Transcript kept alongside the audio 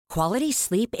Quality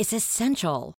sleep is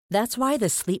essential. That's why the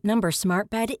Sleep Number Smart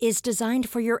Bed is designed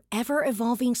for your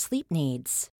ever-evolving sleep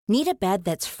needs. Need a bed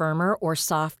that's firmer or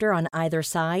softer on either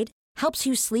side? Helps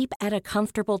you sleep at a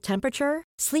comfortable temperature?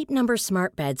 Sleep Number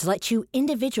Smart Beds let you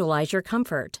individualize your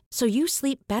comfort, so you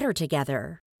sleep better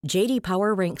together. J.D.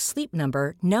 Power ranks Sleep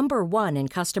Number number 1 in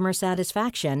customer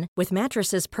satisfaction with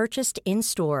mattresses purchased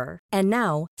in-store. And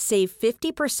now, save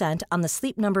 50% on the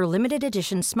Sleep Number Limited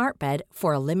Edition Smart Bed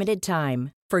for a limited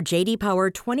time. For J.D. Power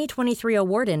 2023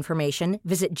 award information,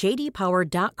 visit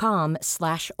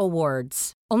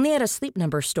jdpower.com/awards. Only at a Sleep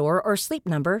Number store or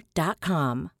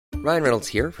sleepnumber.com. Ryan Reynolds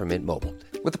here from Mint Mobile.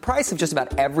 With the price of just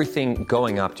about everything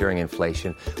going up during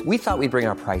inflation, we thought we'd bring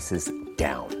our prices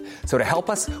down. So to help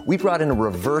us, we brought in a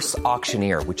reverse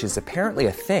auctioneer, which is apparently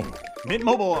a thing. Mint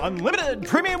Mobile Unlimited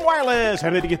Premium Wireless. How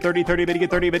to get 30, 30, bit to get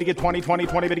 30, bit to get 20, 20,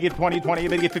 20, bit to get 20, 20,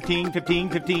 bit to get 15, 15,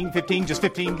 15, 15, just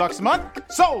 $15 a month?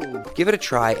 Sold! Give it a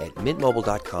try at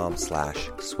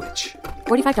mintmobile.com/switch.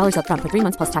 $45 up front for 3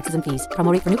 months plus taxes and fees.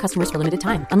 Promo rate for new customers for limited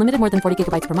time. Unlimited more than 40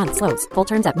 gigabytes per month. Slows full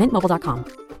terms at mintmobile.com.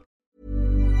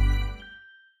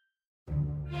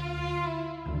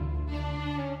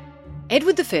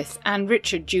 Edward V and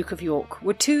Richard, Duke of York,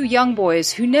 were two young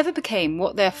boys who never became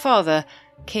what their father,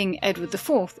 King Edward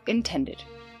IV, intended.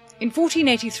 In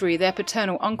 1483, their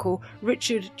paternal uncle,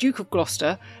 Richard, Duke of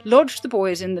Gloucester, lodged the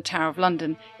boys in the Tower of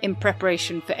London in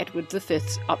preparation for Edward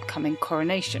V's upcoming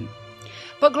coronation.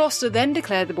 But Gloucester then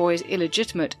declared the boys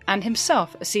illegitimate and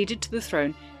himself acceded to the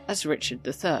throne as Richard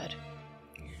III.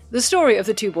 The story of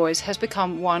the two boys has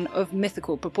become one of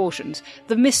mythical proportions,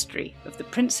 the mystery of the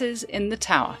princes in the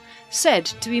tower, said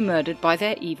to be murdered by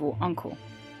their evil uncle.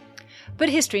 But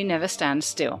history never stands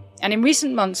still, and in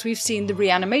recent months we've seen the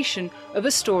reanimation of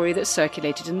a story that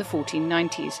circulated in the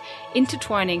 1490s,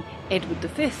 intertwining Edward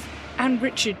V and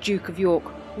Richard, Duke of York,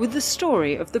 with the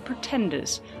story of the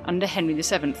pretenders under Henry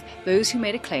VII, those who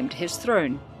made a claim to his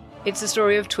throne. It's a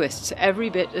story of twists, every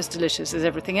bit as delicious as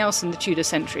everything else in the Tudor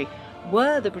century.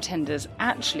 Were the pretenders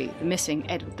actually the missing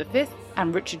Edward V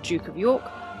and Richard, Duke of York?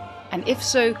 And if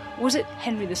so, was it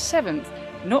Henry VII,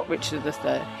 not Richard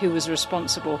III, who was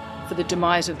responsible for the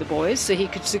demise of the boys so he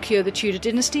could secure the Tudor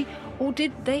dynasty, or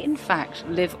did they in fact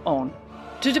live on?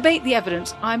 To debate the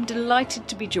evidence, I'm delighted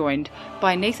to be joined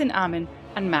by Nathan Amin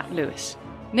and Matt Lewis.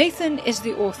 Nathan is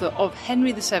the author of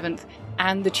Henry VII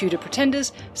and the Tudor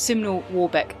Pretenders, Simnel,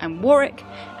 Warbeck and Warwick,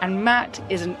 and Matt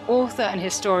is an author and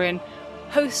historian,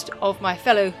 host of my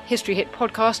fellow History Hit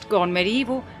podcast, Gone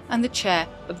Medieval, and the chair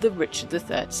of the Richard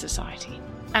III Society.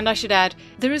 And I should add,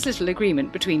 there is little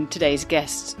agreement between today's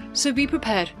guests, so be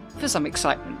prepared for some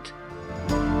excitement.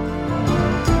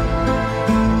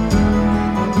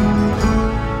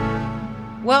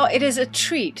 Well, it is a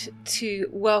treat to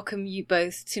welcome you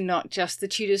both to Not Just the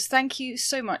Tudors. Thank you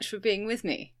so much for being with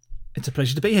me. It's a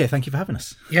pleasure to be here. Thank you for having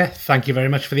us. Yeah, thank you very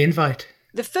much for the invite.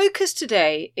 The focus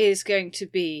today is going to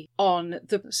be on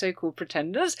the so-called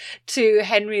pretenders to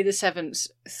Henry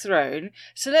VII's throne.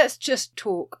 So let's just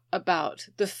talk about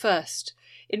the first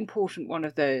important one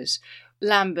of those,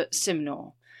 Lambert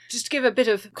Simnel. Just to give a bit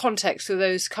of context for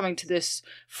those coming to this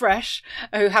fresh,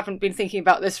 who haven't been thinking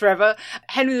about this forever,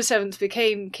 Henry VII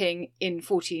became king in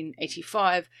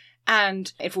 1485,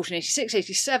 and in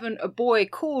 1486-87, a boy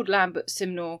called Lambert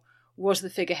Simnel was the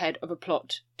figurehead of a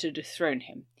plot to dethrone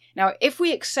him. Now, if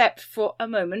we accept for a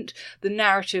moment the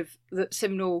narrative that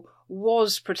Simnel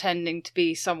was pretending to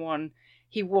be someone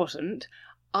he wasn't,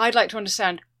 I'd like to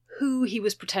understand who he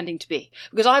was pretending to be.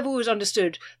 Because I've always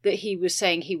understood that he was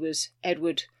saying he was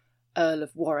Edward, Earl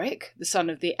of Warwick, the son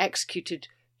of the executed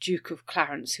Duke of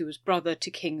Clarence, who was brother to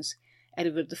Kings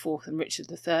Edward IV and Richard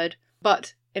III.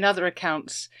 But in other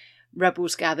accounts,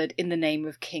 rebels gathered in the name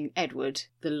of King Edward,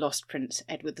 the lost Prince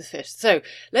Edward V. So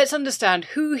let's understand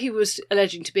who he was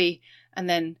alleging to be, and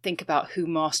then think about who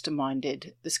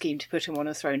masterminded the scheme to put him on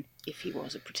a throne if he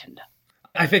was a pretender.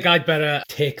 I think I'd better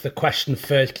take the question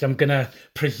first, because I'm going to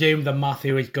presume that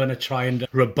Matthew is going to try and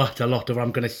rebut a lot of what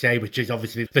I'm going to say, which is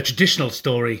obviously the traditional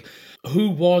story.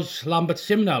 Who was Lambert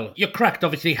Simnel? You're correct,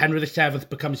 obviously Henry VII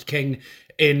becomes king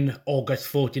in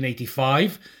August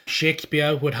 1485.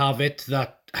 Shakespeare would have it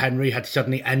that Henry had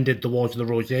suddenly ended the Wars of the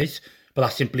Roses, but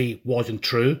that simply wasn't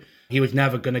true. He was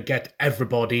never going to get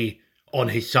everybody on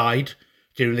his side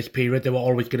during this period. There were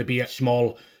always going to be a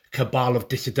small cabal of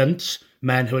dissidents,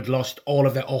 men who had lost all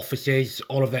of their offices,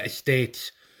 all of their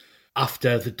estates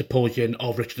after the deposition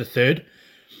of Richard III.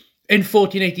 In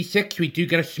 1486, we do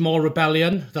get a small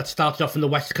rebellion that starts off in the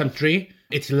West Country.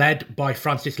 It's led by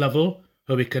Francis Lovell,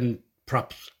 who we can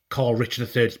perhaps call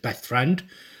Richard III's best friend,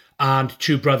 and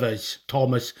two brothers,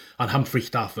 Thomas and Humphrey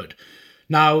Stafford.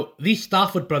 Now, these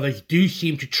Stafford brothers do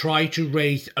seem to try to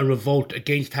raise a revolt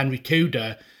against Henry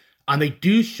Tudor, and they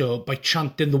do so by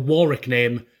chanting the Warwick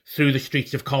name through the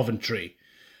streets of Coventry.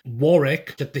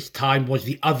 Warwick, at this time, was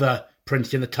the other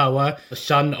prince in the Tower, the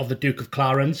son of the Duke of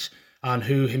Clarence, and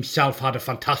who himself had a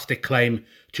fantastic claim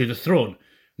to the throne.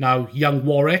 Now, young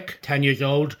Warwick, 10 years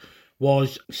old,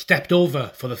 was stepped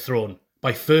over for the throne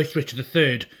by first Richard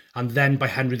III and then by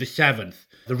Henry VII.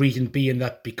 The reason being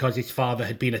that because his father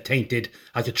had been attainted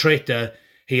as a traitor,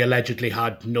 he allegedly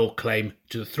had no claim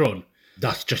to the throne.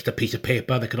 That's just a piece of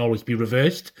paper that can always be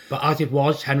reversed. But as it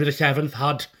was, Henry VII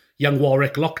had young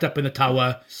Warwick locked up in the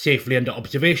Tower, safely under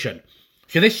observation.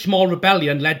 So this small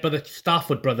rebellion, led by the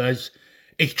Stafford brothers,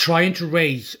 is trying to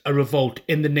raise a revolt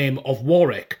in the name of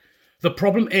Warwick. The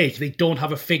problem is they don't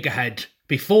have a figurehead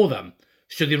before them.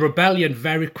 So the rebellion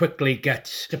very quickly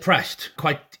gets suppressed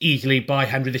quite easily by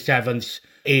Henry VII's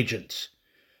agents.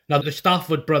 Now, the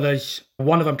Stafford brothers,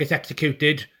 one of them gets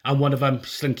executed and one of them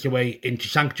slinks away into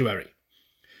sanctuary.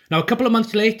 Now, a couple of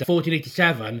months later,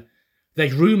 1487,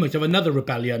 there's rumours of another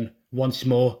rebellion once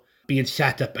more being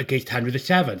set up against Henry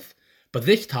VII. But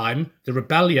this time, the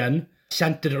rebellion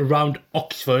centred around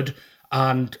Oxford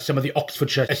and some of the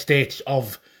Oxfordshire estates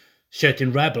of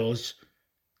certain rebels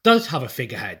does have a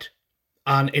figurehead.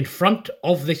 And in front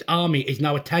of this army is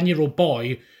now a 10-year-old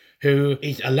boy who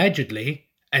is allegedly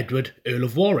Edward, Earl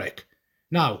of Warwick.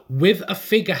 Now, with a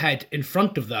figurehead in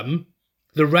front of them,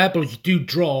 the rebels do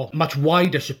draw much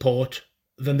wider support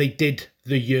than they did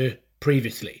the year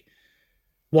previously.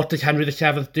 What does Henry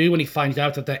VII do when he finds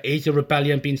out that there is a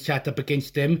rebellion being set up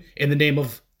against him in the name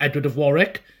of Edward of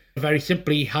Warwick? Very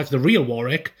simply, he has the real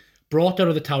Warwick brought out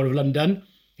of the Tower of London.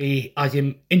 He has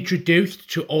him introduced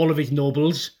to all of his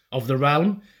nobles of the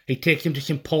realm. He takes him to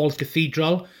St. Paul's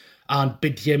Cathedral and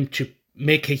bids him to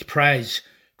make his prayers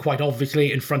quite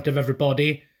obviously in front of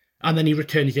everybody, and then he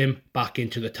returns him back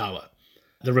into the Tower.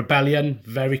 The rebellion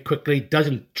very quickly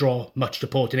doesn't draw much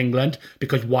support in England,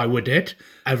 because why would it?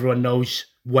 Everyone knows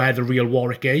where the real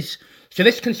Warwick is. So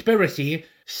this conspiracy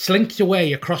slinks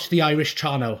away across the Irish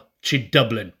Channel to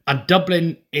Dublin. And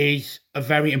Dublin is a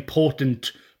very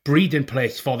important breeding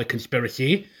place for the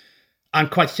conspiracy.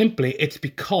 And quite simply, it's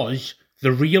because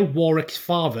the real Warwick's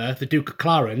father, the Duke of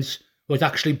Clarence, was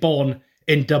actually born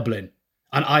in Dublin.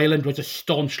 And Ireland was a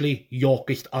staunchly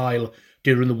Yorkist isle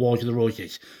during the Wars of the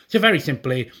Roses. So very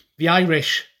simply, the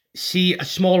Irish see a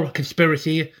small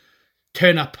conspiracy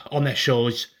turn up on their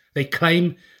shores. They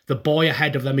claim the boy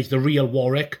ahead of them is the real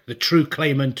Warwick, the true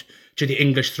claimant to the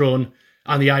English throne,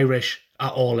 and the Irish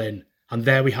are all in. And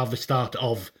there we have the start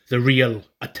of the real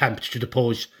attempt to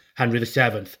depose Henry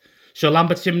VII. So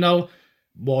Lambert Simnel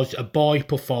was a boy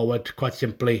put forward, quite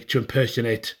simply, to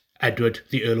impersonate Edward,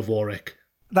 the Earl of Warwick.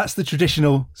 That's the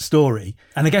traditional story.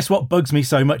 And I guess what bugs me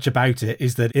so much about it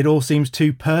is that it all seems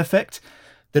too perfect,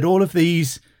 that all of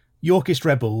these Yorkist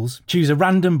rebels choose a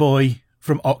random boy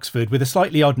from Oxford with a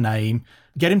slightly odd name,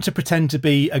 get him to pretend to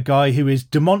be a guy who is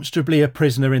demonstrably a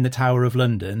prisoner in the Tower of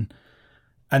London,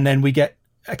 and then we get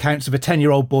accounts of a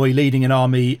 10-year-old boy leading an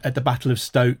army at the Battle of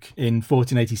Stoke in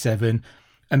 1487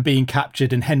 and being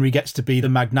captured, and Henry gets to be the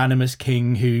magnanimous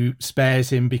king who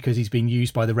spares him because he's being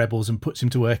used by the rebels and puts him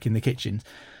to work in the kitchens.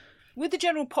 Would the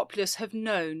general populace have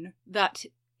known that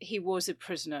he was a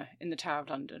prisoner in the Tower of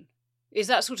London? Is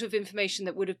that sort of information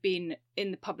that would have been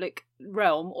in the public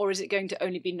realm, or is it going to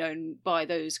only be known by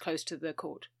those close to the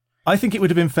court? I think it would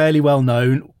have been fairly well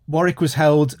known. Warwick was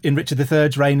held in Richard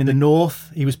III's reign in the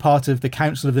north. He was part of the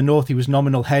Council of the North. He was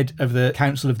nominal head of the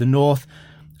Council of the North.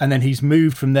 And then he's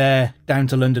moved from there down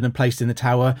to London and placed in the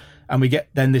Tower. And we get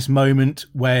then this moment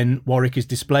when Warwick is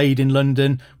displayed in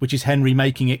London, which is Henry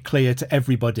making it clear to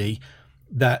everybody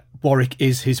that Warwick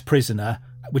is his prisoner,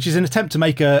 which is an attempt to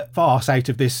make a farce out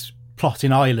of this plot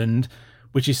in Ireland,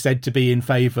 which is said to be in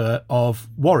favour of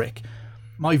Warwick.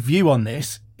 My view on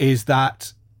this is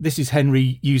that this is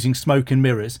Henry using smoke and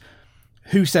mirrors.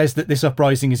 Who says that this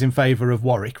uprising is in favour of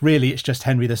Warwick? Really, it's just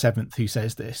Henry VII who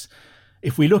says this.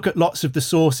 If we look at lots of the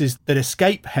sources that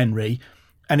escape Henry,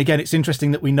 and again, it's interesting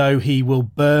that we know he will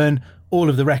burn all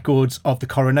of the records of the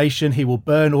coronation, he will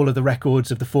burn all of the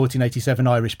records of the 1487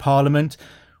 Irish Parliament,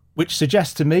 which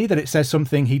suggests to me that it says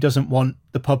something he doesn't want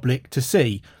the public to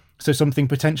see. So something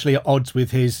potentially at odds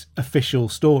with his official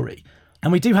story.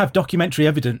 And we do have documentary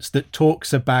evidence that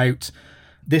talks about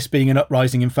this being an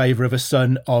uprising in favour of a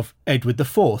son of Edward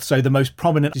IV. So the most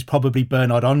prominent is probably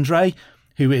Bernard André,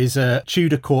 who is a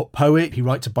Tudor court poet. He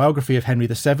writes a biography of Henry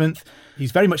VII.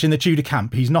 He's very much in the Tudor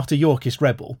camp. He's not a Yorkist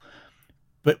rebel.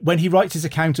 But when he writes his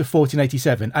account of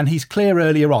 1487, and he's clear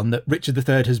earlier on that Richard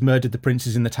III has murdered the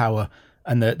princes in the Tower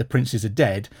and the princes are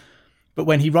dead, But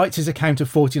when he writes his account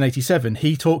of 1487,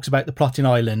 he talks about the plot in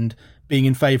Ireland being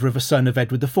in favour of a son of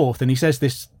Edward IV. And he says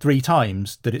this 3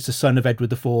 times, that it's a son of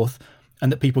Edward IV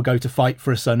and that people go to fight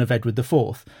for a son of Edward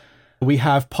IV. We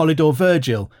have Polydore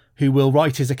Virgil, who will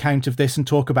write his account of this and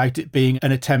talk about it being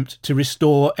an attempt to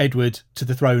restore Edward to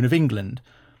the throne of England.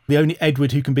 The only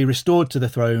Edward who can be restored to the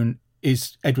throne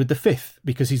is Edward V,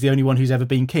 because he's the only one who's ever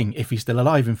been king, if he's still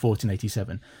alive in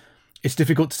 1487. It's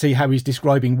difficult to see how he's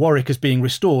describing Warwick as being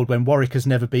restored when Warwick has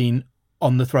never been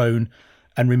on the throne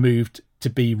and removed to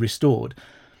be restored.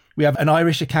 We have an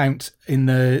Irish account in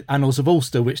the Annals of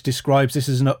Ulster which describes this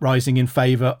as an uprising in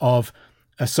favour of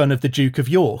a son of the Duke of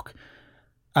York,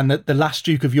 and that the last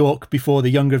Duke of York before the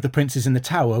younger of the princes in the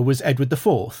Tower was Edward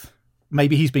IV.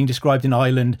 Maybe he's being described in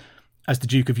Ireland as the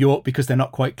Duke of York because they're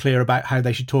not quite clear about how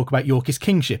they should talk about Yorkist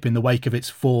kingship in the wake of its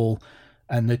fall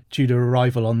and the Tudor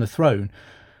arrival on the throne.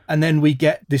 And then we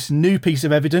get this new piece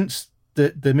of evidence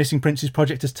that the Missing Princes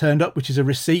Project has turned up, which is a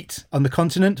receipt on the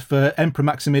continent for Emperor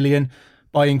Maximilian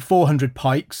buying 400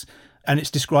 pikes. And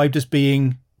it's described as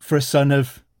being for a son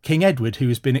of King Edward, who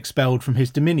has been expelled from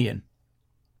his dominion.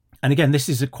 And again, this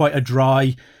is quite a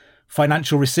dry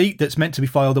financial receipt that's meant to be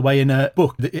filed away in a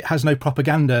book. It has no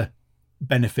propaganda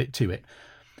benefit to it.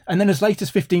 And then as late as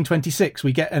 1526,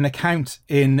 we get an account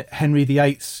in Henry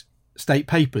VIII's State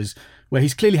Papers where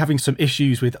he's clearly having some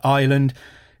issues with Ireland.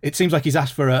 It seems like he's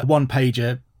asked for a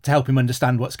one-pager to help him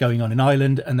understand what's going on in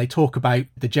Ireland. And they talk about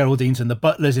the Geraldines and the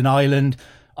Butlers in Ireland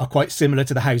are quite similar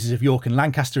to the houses of York and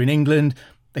Lancaster in England.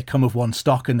 They come of one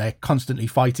stock and they're constantly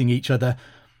fighting each other.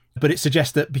 But it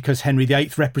suggests that because Henry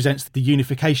VIII represents the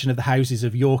unification of the houses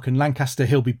of York and Lancaster,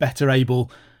 he'll be better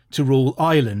able to rule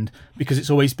Ireland because it's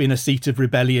always been a seat of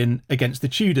rebellion against the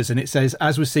Tudors. And it says,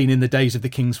 as was seen in the days of the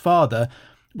king's father,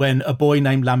 when a boy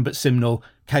named Lambert Simnel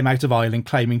came out of Ireland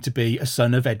claiming to be a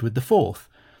son of Edward IV.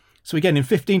 So again, in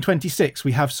 1526,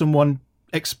 we have someone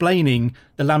explaining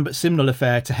the Lambert Simnel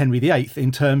affair to Henry VIII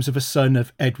in terms of a son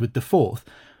of Edward IV.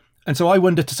 And so I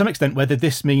wonder to some extent whether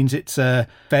this means it's a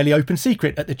fairly open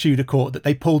secret at the Tudor court that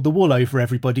they pulled the wool over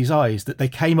everybody's eyes, that they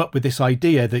came up with this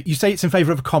idea that you say it's in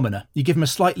favour of a commoner, you give him a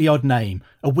slightly odd name,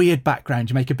 a weird background,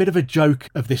 you make a bit of a joke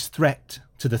of this threat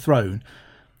to the throne.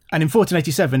 And in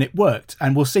 1487 it worked,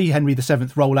 and we'll see Henry VII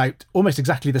roll out almost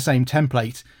exactly the same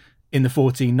template in the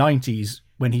 1490s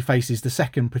when he faces the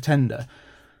second pretender.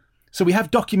 So we have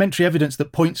documentary evidence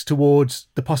that points towards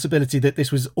the possibility that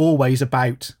this was always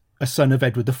about a son of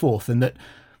Edward IV, and that,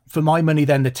 for my money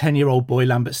then, the 10-year-old boy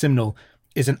Lambert Simnel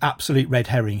is an absolute red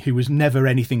herring who was never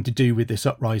anything to do with this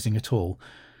uprising at all.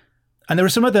 And there are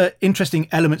some other interesting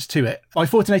elements to it. By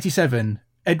 1487,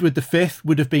 Edward V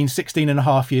would have been 16 and a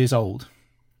half years old.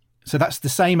 So that's the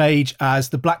same age as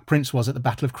the Black Prince was at the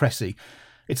Battle of Crecy.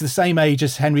 It's the same age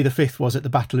as Henry V was at the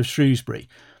Battle of Shrewsbury.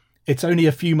 It's only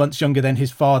a few months younger than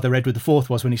his father, Edward IV,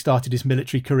 was when he started his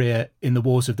military career in the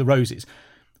Wars of the Roses.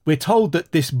 We're told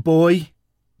that this boy,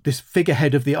 this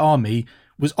figurehead of the army,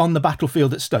 was on the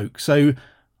battlefield at Stoke. So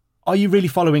are you really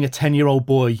following a 10-year-old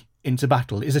boy into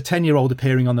battle? Is a 10-year-old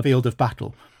appearing on the field of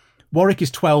battle? Warwick is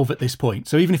 12 at this point.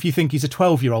 So even if you think he's a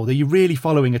 12-year-old, are you really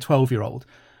following a 12-year-old?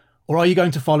 Or are you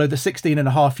going to follow the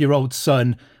 16-and-a-half-year-old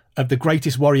son of the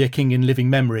greatest warrior king in living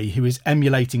memory, who is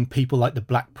emulating people like the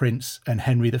Black Prince and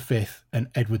Henry V and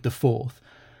Edward IV?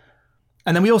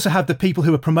 And then we also have the people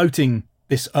who are promoting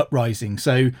this uprising.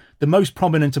 So the most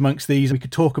prominent amongst these, we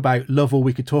could talk about Lovell,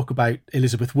 we could talk about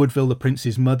Elizabeth Woodville, the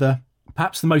prince's mother.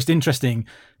 Perhaps the most interesting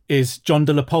is John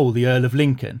de la Pole, the Earl of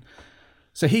Lincoln.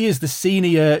 So he is the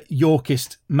senior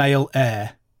Yorkist male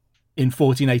heir in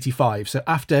 1485. So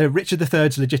after Richard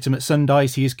III's legitimate son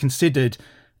dies, he is considered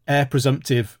heir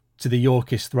presumptive to the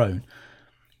Yorkist throne.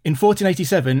 In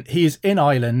 1487, he is in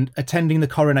Ireland attending the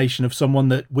coronation of someone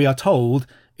that we are told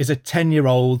is a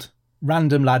 10-year-old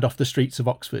random lad off the streets of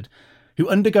Oxford, who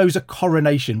undergoes a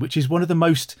coronation, which is one of the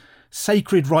most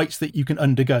sacred rites that you can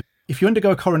undergo. If you undergo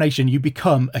a coronation, you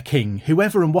become a king.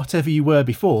 Whoever and whatever you were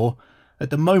before, at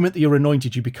the moment that you're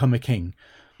anointed, you become a king.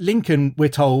 Lincoln, we're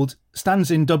told, stands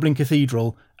in Dublin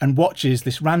Cathedral and watches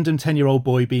this random 10-year-old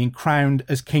boy being crowned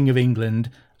as King of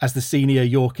England as the senior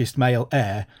Yorkist male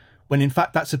heir, when in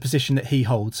fact that's a position that he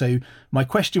holds. So my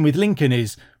question with Lincoln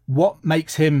is, what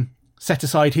makes him set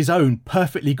aside his own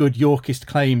perfectly good Yorkist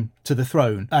claim to the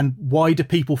throne? And why do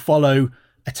people follow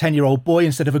a 10-year-old boy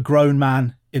instead of a grown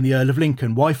man in the Earl of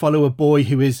Lincoln? Why follow a boy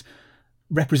who is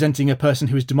representing a person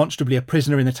who is demonstrably a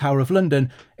prisoner in the Tower of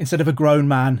London instead of a grown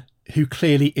man who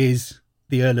clearly is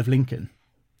the Earl of Lincoln?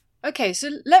 Okay, so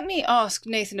let me ask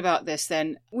Nathan about this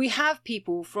then. We have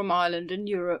people from Ireland and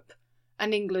Europe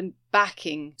and England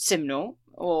backing Simnel,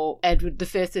 or Edward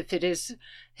V if it is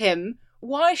him.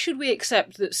 Why should we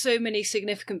accept that so many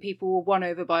significant people were won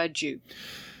over by a Jew?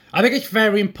 I think it's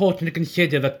very important to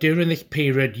consider that during this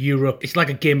period, Europe, it's like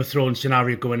a Game of Thrones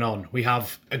scenario going on. We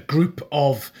have a group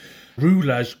of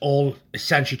rulers all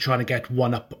essentially trying to get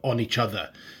one up on each other.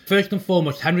 First and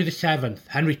foremost, Henry VII,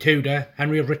 Henry Tudor,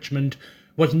 Henry of Richmond,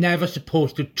 was never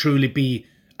supposed to truly be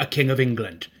a king of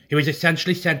England. He was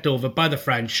essentially sent over by the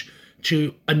French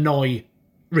to annoy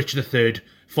Richard III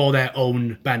for their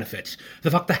own benefits.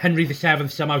 The fact that Henry VII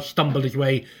somehow stumbled his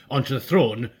way onto the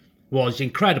throne was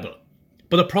incredible.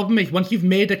 But the problem is, once you've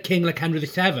made a king like Henry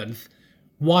VII,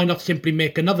 why not simply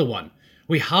make another one?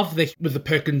 We have this with the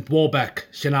Perkin-Warbeck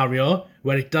scenario,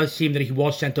 where it does seem that he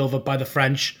was sent over by the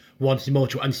French once more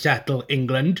to unsettle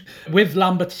England. With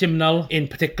Lambert Simnel in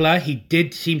particular, he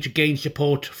did seem to gain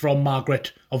support from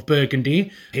Margaret of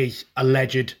Burgundy, his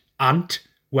alleged aunt.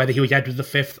 Whether he was Edward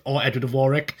V or Edward of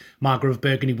Warwick, Margaret of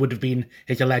Burgundy would have been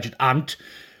his alleged aunt.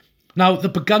 Now, the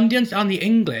Burgundians and the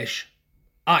English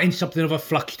are in something of a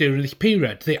flux during this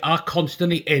period. They are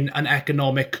constantly in an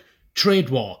economic trade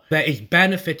war. There is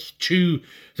benefits to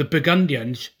the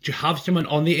Burgundians to have someone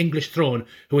on the English throne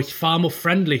who is far more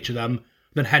friendly to them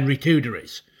than Henry Tudor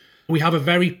is. We have a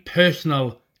very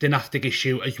personal dynastic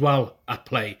issue as well at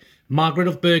play. Margaret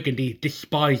of Burgundy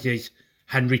despises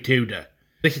Henry Tudor.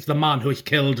 This is the man who has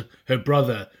killed her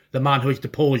brother, the man who has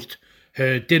deposed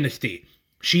her dynasty.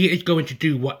 She is going to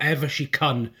do whatever she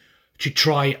can to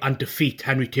try and defeat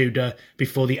Henry Tudor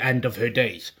before the end of her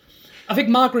days. I think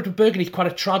Margaret of Burgundy is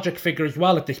quite a tragic figure as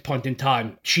well at this point in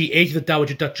time. She is the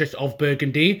Dowager Duchess of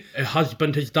Burgundy. Her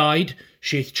husband has died.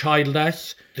 She is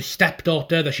childless. The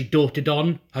stepdaughter that she doted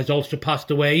on has also passed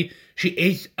away. She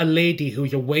is a lady who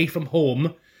is away from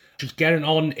home. She's getting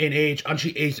on in age and she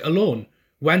is alone.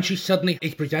 When she suddenly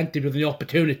is presented with the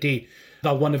opportunity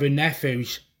that one of her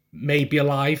nephews may be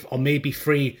alive or may be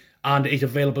free and is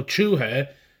available to her,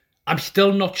 I'm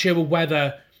still not sure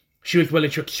whether she was willing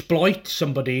to exploit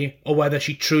somebody or whether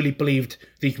she truly believed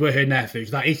these were her nephews.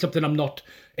 That is something I'm not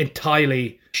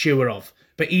entirely sure of.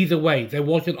 But either way, there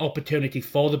was an opportunity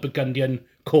for the Burgundian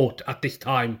court at this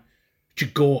time to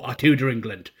go at Tudor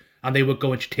England, and they were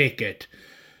going to take it.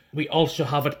 We also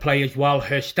have at play as well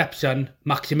her stepson,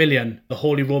 Maximilian, the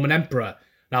Holy Roman Emperor.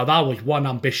 Now that was one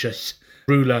ambitious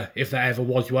ruler, if there ever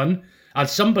was one, and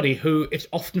somebody who, it's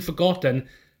often forgotten,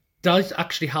 does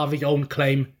actually have his own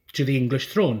claim to the English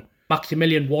throne.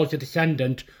 Maximilian was a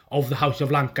descendant of the House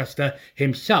of Lancaster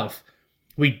himself.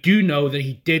 We do know that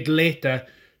he did later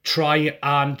try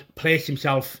and place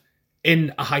himself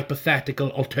in a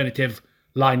hypothetical alternative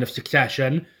line of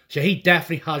succession, so he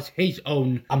definitely has his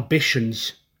own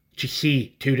ambitions to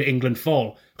see Tudor England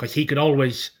fall, because he could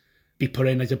always be put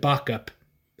in as a backup.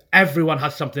 Everyone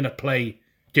has something at play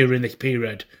during this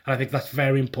period, and I think that's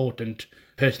very important,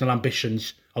 personal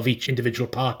ambitions of each individual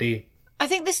party. I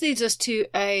think this leads us to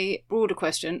a broader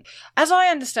question. As I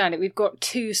understand it, we've got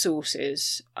two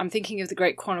sources. I'm thinking of the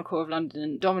Great Chronicle of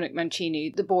London, Dominic Mancini,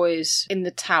 the boys in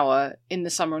the Tower in the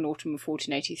summer and autumn of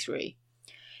 1483.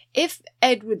 If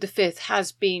Edward V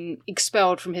has been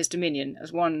expelled from his dominion,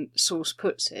 as one source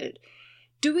puts it,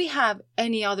 do we have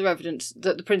any other evidence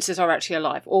that the princes are actually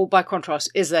alive? Or, by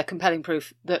contrast, is there compelling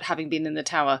proof that, having been in the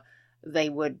Tower, they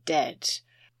were dead?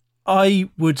 I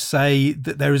would say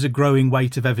that there is a growing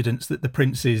weight of evidence that the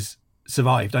princes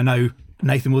survived. I know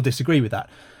Nathan will disagree with that.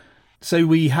 So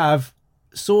we have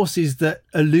sources that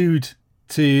allude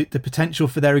to the potential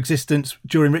for their existence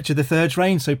during Richard III's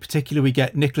reign. So particularly we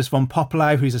get Nicholas von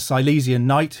Poppelau, who's a Silesian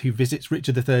knight who visits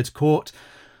Richard III's court.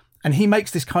 And he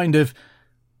makes this kind of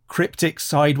cryptic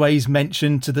sideways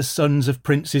mention to the sons of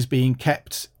princes being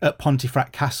kept at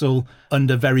Pontefract Castle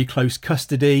under very close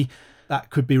custody. That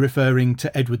could be referring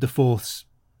to Edward IV's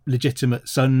legitimate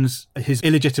sons. His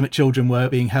illegitimate children were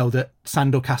being held at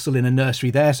Sandal Castle in a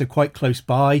nursery there, so quite close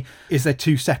by. Is there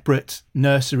two separate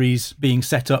nurseries being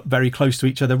set up very close to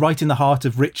each other, right in the heart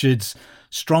of Richard's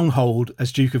stronghold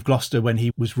as Duke of Gloucester when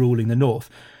he was ruling the north?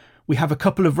 We have a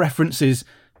couple of references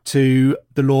to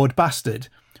the Lord Bastard,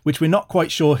 which we're not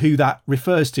quite sure who that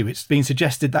refers to. It's been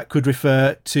suggested that could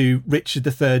refer to Richard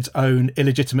III's own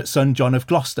illegitimate son, John of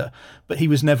Gloucester, but he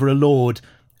was never a lord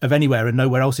of anywhere, and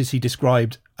nowhere else is he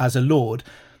described as a lord.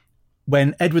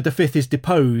 When Edward V is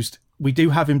deposed, we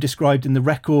do have him described in the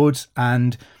records,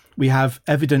 and we have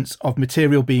evidence of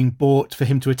material being bought for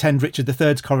him to attend Richard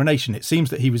III's coronation. It seems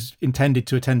that he was intended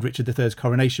to attend Richard III's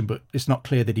coronation, but it's not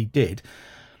clear that he did.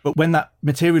 But when that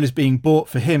material is being bought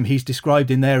for him, he's described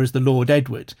in there as the Lord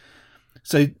Edward.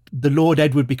 So the Lord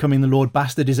Edward becoming the Lord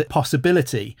Bastard is a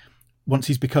possibility, once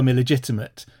he's become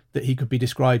illegitimate, that he could be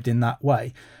described in that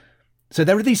way. So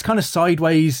there are these kind of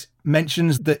sideways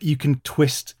mentions that you can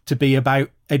twist to be about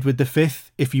Edward V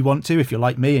if you want to, if you're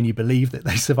like me and you believe that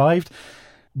they survived.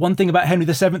 One thing about Henry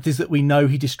VII is that we know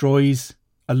he destroys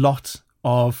a lot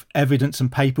of evidence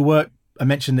and paperwork. I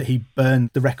mentioned that he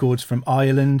burned the records from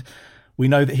Ireland. We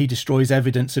know that he destroys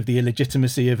evidence of the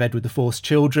illegitimacy of Edward IV's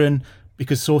children,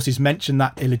 because sources mention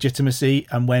that illegitimacy,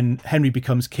 and when Henry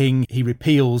becomes king, he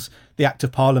repeals the Act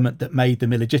of Parliament that made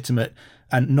them illegitimate,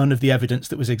 and none of the evidence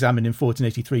that was examined in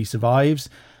 1483 survives.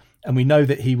 And we know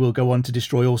that he will go on to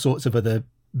destroy all sorts of other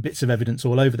bits of evidence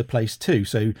all over the place too.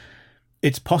 So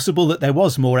it's possible that there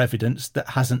was more evidence that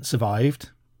hasn't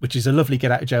survived, which is a lovely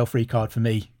get out of jail free card for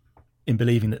me in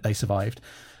believing that they survived.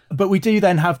 But we do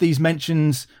then have these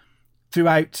mentions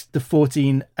throughout the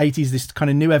 1480s, this kind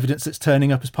of new evidence that's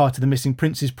turning up as part of the Missing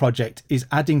Princes project is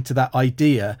adding to that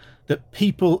idea that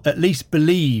people at least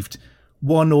believed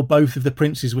one or both of the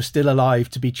princes were still alive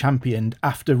to be championed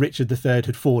after Richard III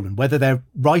had fallen. Whether they're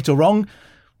right or wrong,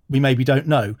 we maybe don't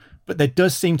know. But there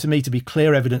does seem to me to be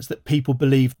clear evidence that people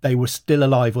believed they were still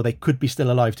alive, or they could be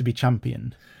still alive to be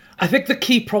championed. I think the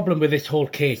key problem with this whole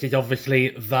case is obviously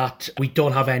that we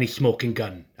don't have any smoking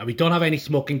gun. And we don't have any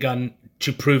smoking gun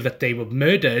to prove that they were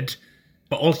murdered,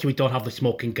 but also we don't have the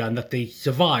smoking gun that they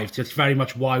survived. So it's very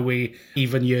much why we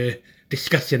even you're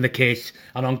discussing the case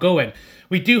and ongoing.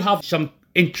 We do have some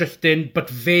interesting but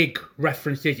vague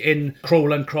references in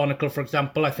Crowland Chronicle, for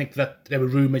example. I think that there were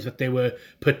rumours that they were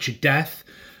put to death.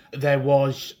 There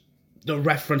was the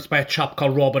reference by a chap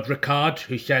called Robert Ricard,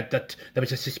 who said that there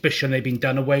was a suspicion they'd been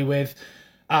done away with.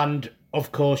 And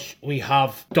of course, we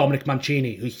have Dominic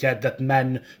Mancini, who said that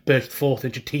men burst forth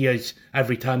into tears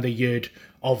every time they heard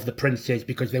of the princes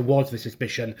because there was the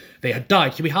suspicion they had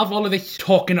died. So we have all of this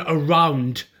talking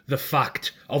around the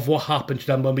fact of what happened to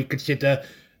them when we consider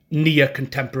near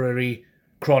contemporary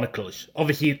chronicles.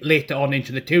 Obviously, later on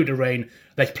into the Tudor reign,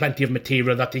 there's plenty of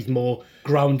material that is more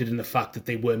grounded in the fact that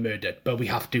they were murdered, but we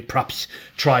have to perhaps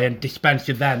try and dispense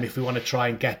with them if we want to try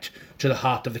and get to the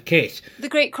heart of the case. The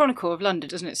Great Chronicle of London,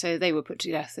 doesn't it say they were put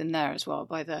to death in there as well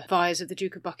by the fires of the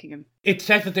Duke of Buckingham? It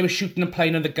says that they were shooting and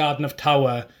playing in the Garden of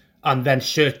Tower, and then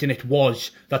certain it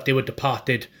was that they were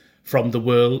departed from the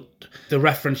world. The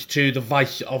reference to the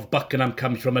Vice of Buckingham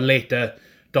comes from a later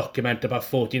document about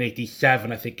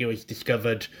 1487, I think it was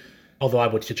discovered, although I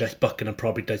would suggest Buckingham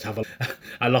probably does have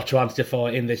a lot to answer for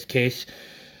in this case.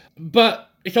 But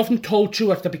it's often told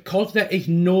to us that because there is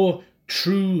no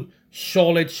true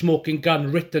solid smoking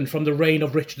gun written from the reign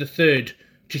of Richard III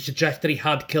to suggest that he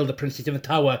had killed the princess in the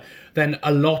Tower, then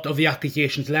a lot of the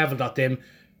accusations levelled at him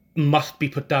must be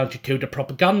put down to Tudor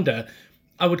propaganda.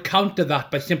 I would counter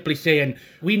that by simply saying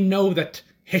we know that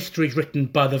history is written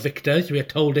by the victors. We are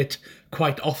told it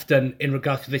quite often in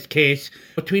regards to this case.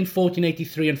 Between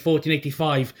 1483 and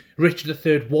 1485, Richard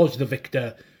III was the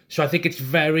victor. So I think it's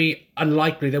very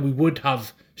unlikely that we would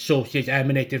have sources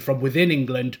emanated from within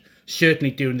England,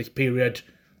 certainly during this period,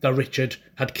 that Richard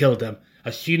had killed him.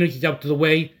 As soon as he's out of the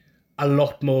way, a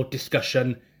lot more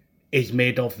discussion is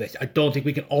made of this. I don't think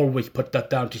we can always put that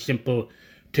down to simple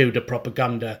Tudor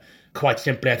propaganda. Quite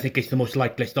simply, I think it's the most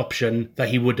likeliest option that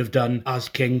he would have done as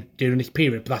king during this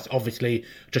period. But that's obviously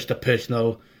just a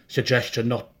personal suggestion,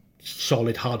 not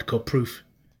solid hardcore proof.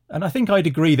 And I think I'd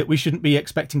agree that we shouldn't be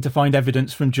expecting to find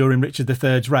evidence from during Richard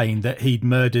III's reign that he'd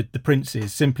murdered the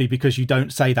princes simply because you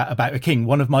don't say that about a king.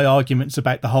 One of my arguments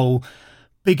about the whole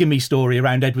bigamy story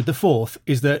around Edward IV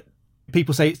is that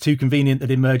people say it's too convenient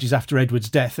that it emerges after Edward's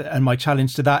death. And my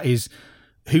challenge to that is,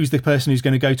 who's the person who's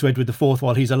going to go to Edward IV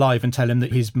while he's alive and tell him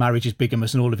that his marriage is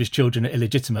bigamous and all of his children are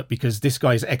illegitimate because this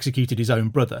guy's executed his own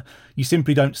brother? You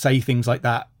simply don't say things like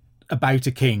that about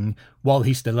a king while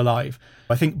he's still alive.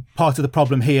 I think part of the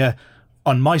problem here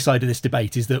on my side of this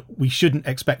debate is that we shouldn't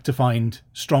expect to find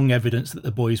strong evidence that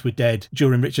the boys were dead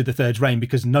during Richard III's reign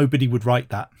because nobody would write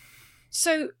that.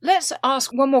 So let's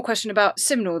ask one more question about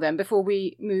Simnel then before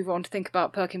we move on to think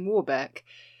about Perkin Warbeck.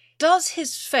 Does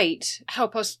his fate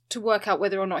help us to work out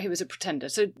whether or not he was a pretender?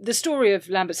 So the story of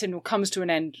Lambert Simnel comes to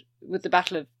an end with the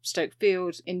Battle of Stoke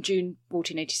Field in June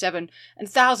 1487, and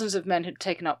thousands of men had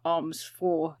taken up arms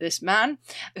for this man,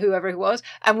 whoever he was,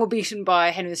 and were beaten by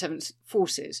Henry VII's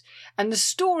forces. And the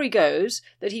story goes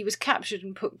that he was captured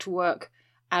and put to work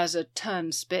as a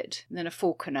turnspit, and then a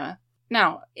falconer.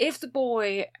 Now, if the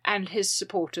boy and his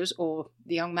supporters, or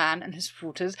the young man and his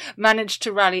supporters, managed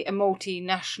to rally a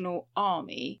multinational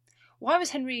army, why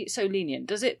was Henry so lenient?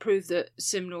 Does it prove that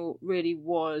Simnel really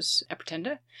was a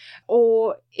pretender?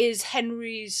 Or is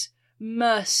Henry's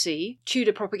mercy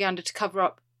Tudor propaganda to cover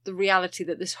up the reality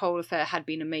that this whole affair had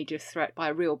been a major threat by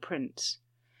a real prince?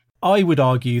 I would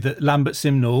argue that Lambert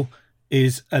Simnel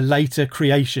is a later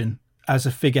creation as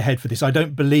a figurehead for this. I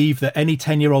don't believe that any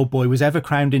 10-year-old boy was ever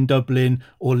crowned in Dublin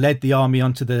or led the army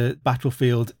onto the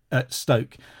battlefield at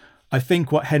Stoke. I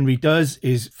think what Henry does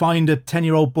is find a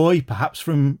 10-year-old boy, perhaps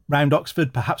from round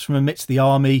Oxford, perhaps from amidst the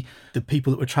army, the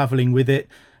people that were travelling with it,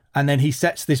 and then he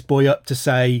sets this boy up to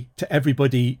say to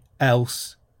everybody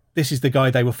else, this is the guy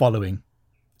they were following.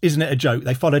 Isn't it a joke?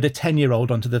 They followed a 10-year-old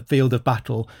onto the field of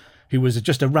battle who was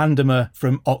just a randomer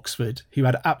from Oxford who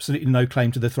had absolutely no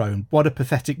claim to the throne. What a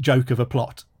pathetic joke of a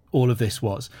plot all of this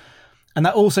was. And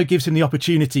that also gives him the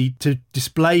opportunity to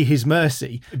display his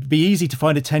mercy. It'd be easy to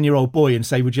find a 10-year-old boy and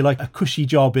say, would you like a cushy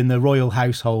job in the royal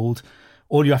household?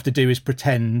 All you have to do is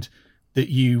pretend that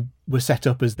you were set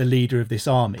up as the leader of this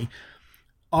army.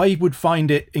 I would find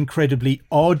it incredibly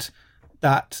odd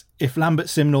that if Lambert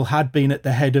Simnel had been at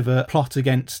the head of a plot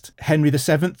against Henry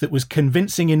VII that was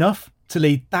convincing enough to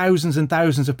lead thousands and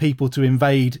thousands of people to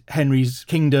invade Henry's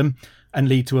kingdom and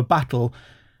lead to a battle,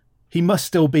 he must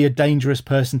still be a dangerous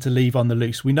person to leave on the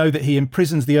loose. We know that he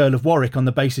imprisons the Earl of Warwick on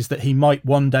the basis that he might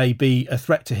one day be a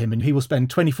threat to him, and he will spend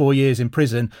 24 years in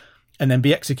prison and then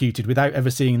be executed without ever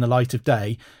seeing the light of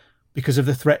day because of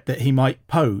the threat that he might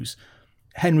pose.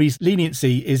 Henry's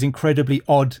leniency is incredibly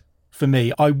odd for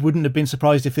me. I wouldn't have been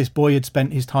surprised if this boy had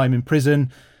spent his time in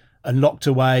prison and locked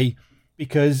away,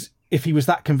 because if he was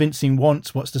that convincing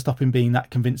once, what's to stop him being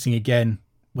that convincing again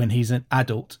when he's an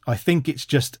adult? I think it's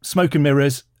just smoke and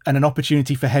mirrors and an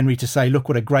opportunity for Henry to say, look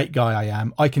what a great guy I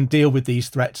am. I can deal with these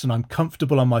threats and I'm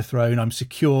comfortable on my throne. I'm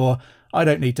secure. I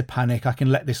don't need to panic. I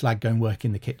can let this lad go and work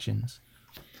in the kitchens.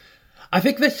 I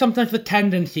think there's sometimes the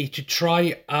tendency to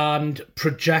try and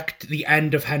project the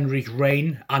end of Henry's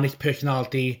reign and his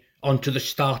personality onto the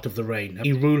start of the reign.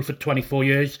 He ruled for 24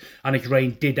 years and his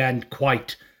reign did end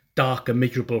quite dark and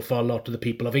miserable for a lot of the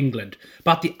people of England.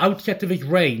 But at the outset of his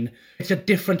reign, it's a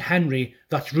different Henry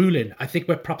that's ruling. I think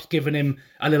we're perhaps giving him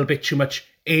a little bit too much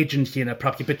agency and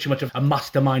perhaps a bit too much of a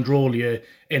mastermind role here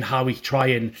in how he's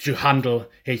trying to handle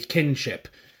his kingship.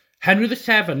 Henry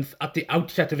VII, at the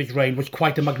outset of his reign, was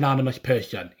quite a magnanimous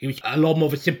person. He was a lot more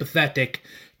of a sympathetic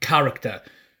character.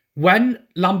 When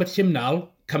Lambert Simnel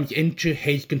comes into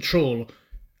his control,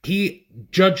 he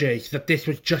judges that this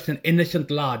was just an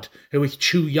innocent lad who was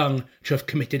too young to have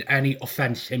committed any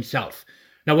offence himself.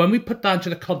 Now, when we put that into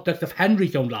the context of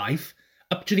Henry's own life,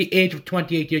 up to the age of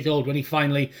 28 years old when he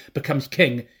finally becomes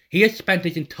king, he has spent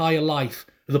his entire life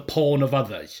the pawn of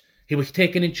others. He was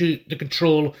taken into the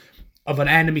control of an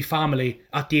enemy family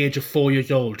at the age of 4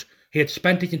 years old. He had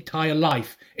spent his entire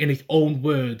life, in his own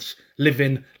words,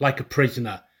 living like a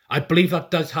prisoner. I believe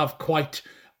that does have quite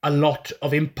a lot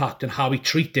of impact on how he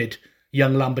treated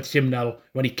young Lambert Simnel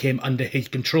when he came under his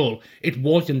control. It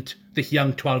wasn't this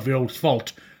young 12-year-old's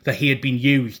fault that he had been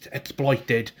used,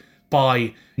 exploited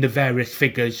by the various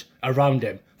figures around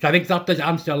him. So I think that does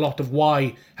answer a lot of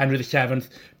why Henry VII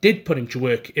did put him to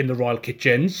work in the royal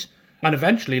kitchens. And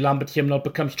eventually Lambert Simnel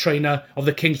becomes trainer of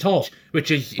the King's Horse, which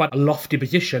is quite a lofty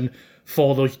position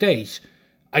for those days.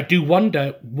 I do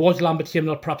wonder, was Lambert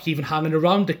Simnel perhaps even hanging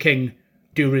around the king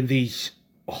during these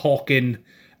hawking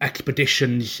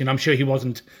expeditions? And I'm sure he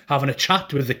wasn't having a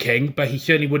chat with the king, but he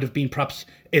certainly would have been perhaps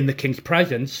in the king's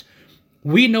presence.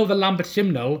 We know that Lambert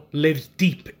Simnel lives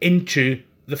deep into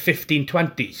the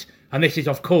 1520s, and this is,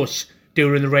 of course,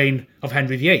 during the reign of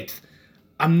Henry VIII.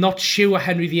 I'm not sure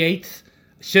Henry VIII,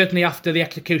 certainly after the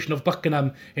execution of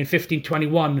Buckingham in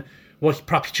 1521, was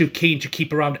perhaps too keen to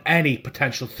keep around any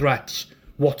potential threats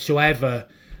whatsoever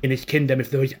in his kingdom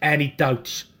if there was any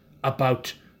doubts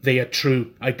about their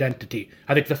true identity.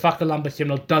 I think the fact that Lambert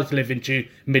Simnel does live into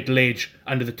middle age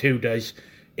under the Tudors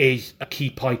is a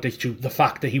key point as to the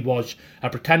fact that he was a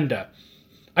pretender.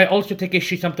 I also take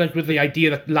issue sometimes with the idea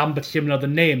that Lambert Simnel, the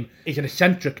name, is an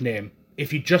eccentric name.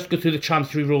 If you just go through the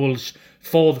chancery rolls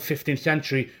for the 15th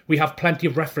century, we have plenty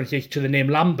of references to the name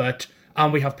Lambert,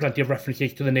 and we have plenty of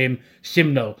references to the name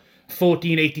Simnel.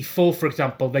 1484, for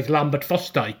example, there's Lambert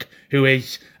Fosdyke, who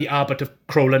is the abbot of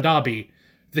Crowland Abbey.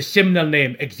 The Simnel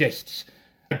name exists.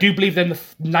 I do believe that in the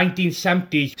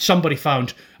 1970s, somebody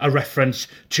found a reference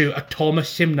to a Thomas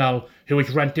Simnel who was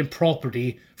renting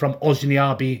property from Osney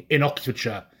Abbey in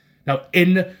Oxfordshire. Now,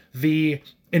 in the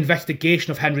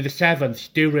investigation of Henry VII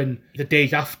during the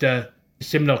days after the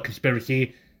Simnel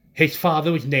conspiracy, his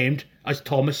father was named as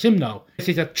Thomas Simnel. This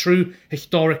is a true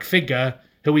historic figure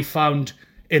who we found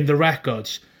in the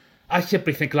records. I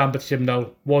simply think Lambert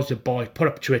Simnel was a boy put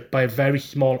up to it by a very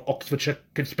small Oxfordshire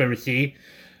conspiracy.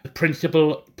 The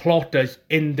principal plotters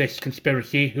in this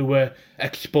conspiracy who were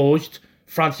exposed,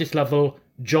 Francis Lovell,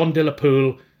 John de la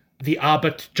Poole, the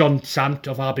abbot John Sant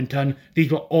of Abington,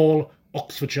 these were all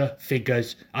Oxfordshire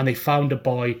figures, and they found a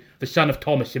boy, the son of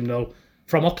Thomas Simnel,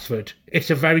 from Oxford. It's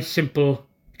a very simple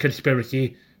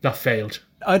conspiracy that failed.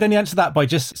 I'd only answer that by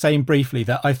just saying briefly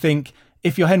that I think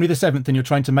if you're Henry VII and you're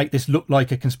trying to make this look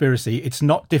like a conspiracy, it's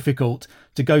not difficult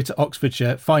to go to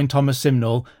Oxfordshire, find Thomas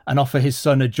Simnel and offer his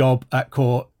son a job at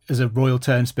court as a royal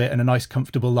turnspit and a nice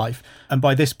comfortable life. And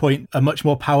by this point, a much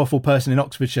more powerful person in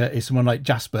Oxfordshire is someone like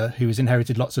Jasper, who has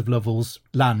inherited lots of Lovell's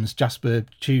lands, Jasper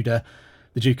Tudor,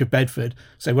 the Duke of Bedford.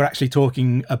 So we're actually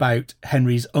talking about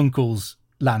Henry's uncle's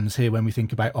lands here when we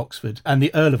think about Oxford, and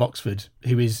the Earl of Oxford,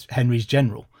 who is Henry's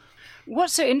general.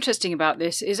 What's so interesting about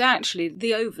this is actually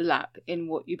the overlap in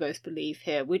what you both believe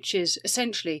here, which is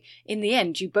essentially, in the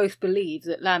end, you both believe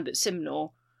that Lambert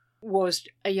Simnel was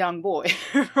a young boy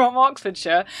from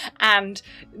Oxfordshire, and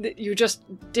you're just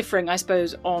differing, I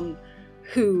suppose, on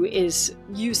who is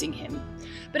using him.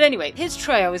 But anyway, his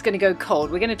trio is going to go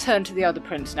cold. We're going to turn to the other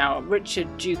prince now,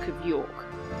 Richard, Duke of York.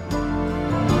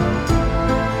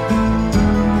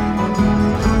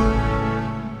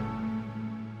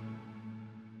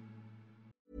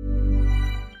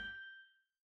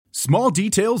 Small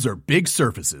details are big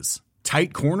surfaces.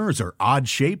 Tight corners are odd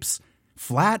shapes.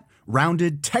 Flat,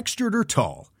 rounded, textured, or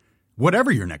tall.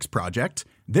 Whatever your next project,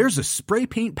 there's a spray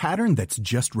paint pattern that's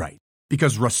just right.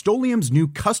 Because Rust-Oleum's new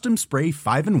Custom Spray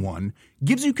 5-in-1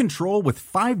 gives you control with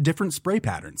 5 different spray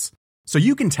patterns. So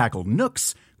you can tackle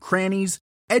nooks, crannies,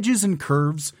 edges, and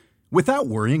curves without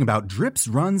worrying about drips,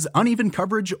 runs, uneven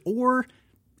coverage, or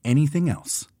anything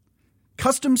else.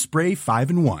 Custom Spray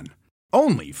 5-in-1.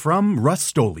 Only from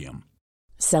Rust-Oleum.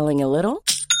 Selling a little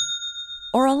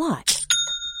or a lot?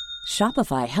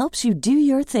 Shopify helps you do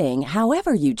your thing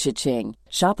however you cha-ching.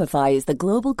 Shopify is the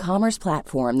global commerce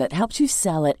platform that helps you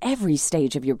sell at every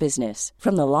stage of your business.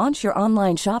 From the launch your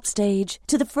online shop stage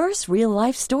to the first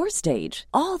real-life store stage,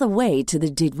 all the way to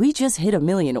the did we just hit a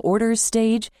million orders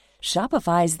stage.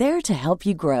 Shopify is there to help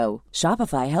you grow.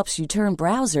 Shopify helps you turn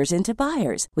browsers into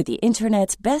buyers with the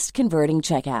internet's best converting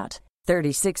checkout.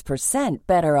 36%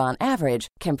 better on average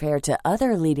compared to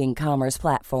other leading commerce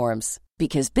platforms.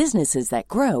 Because businesses that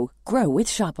grow, grow with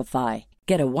Shopify.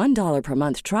 Get a $1 per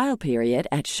month trial period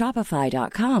at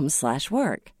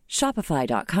shopify.com/work.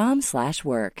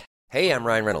 Shopify.com/work. Hey, I'm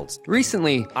Ryan Reynolds.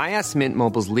 Recently, I asked Mint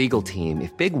Mobile's legal team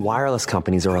if big wireless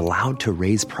companies are allowed to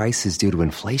raise prices due to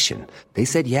inflation. They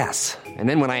said yes. And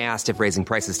then when I asked if raising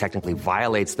prices technically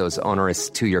violates those onerous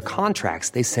 2-year contracts,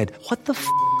 they said, "What the f***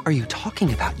 are you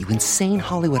talking about, you insane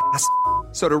Hollywood ass?"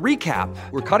 So to recap,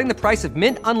 we're cutting the price of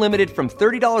Mint Unlimited from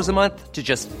 $30 a month to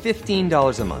just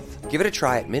 $15 a month. Give it a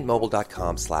try at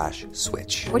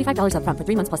mintmobile.com/switch. $45 up front for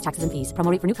 3 months plus taxes and fees.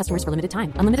 Promo rate for new customers for limited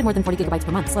time. Unlimited more than 40 gigabytes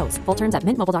per month. Slows full terms at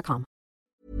mintmobile.com.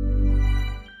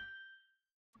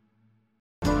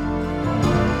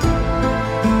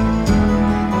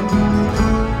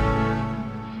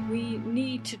 We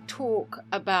need to talk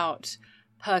about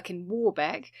Perkin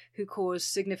Warbeck, who caused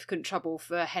significant trouble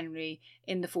for Henry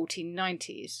in the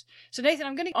 1490s. So Nathan,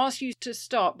 I'm going to ask you to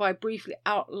start by briefly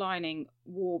outlining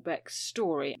Warbeck's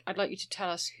story. I'd like you to tell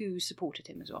us who supported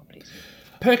him as well, please.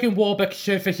 Perkin Warbeck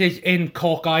surfaces in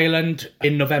Cork Island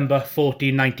in November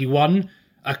 1491.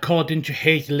 According to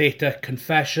his later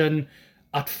confession,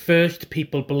 at first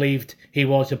people believed he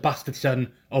was a bastard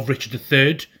son of Richard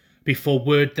III, before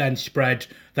word then spread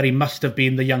that he must have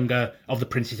been the younger of the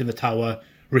princes in the Tower,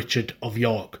 Richard of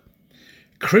York.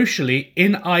 Crucially,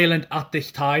 in Ireland at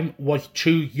this time was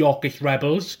 2 Yorkish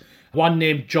rebels, one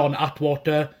named John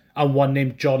Atwater and one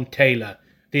named John Taylor.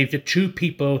 These are 2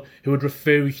 people who had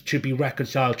refused to be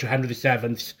reconciled to Henry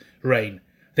VII's reign.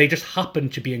 They just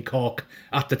happened to be in Cork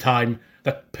at the time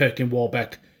that Perkin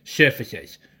Warbeck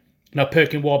surfaces. Now,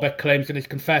 Perkin Warbeck claims in his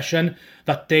confession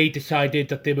that they decided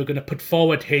that they were going to put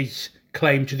forward his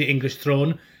claim to the English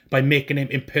throne by making him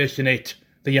impersonate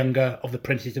the younger of the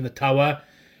princes in the Tower,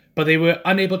 but they were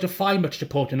unable to find much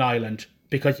support in Ireland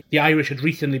because the Irish had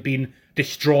recently been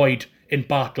destroyed in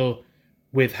battle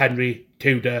with Henry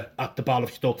Tudor at the Battle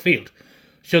of Stokefield.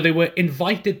 So they were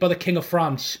invited by the King of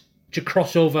France to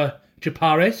cross over to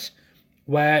Paris,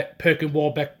 where Perkin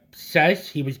Warbeck says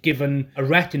he was given a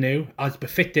retinue as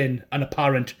befitting an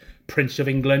apparent Prince of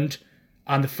England,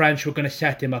 and the French were going to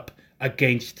set him up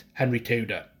against Henry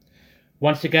Tudor.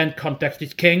 Once again, context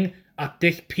is king. At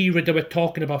this period that we're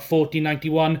talking about,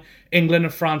 1491, England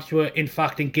and France were in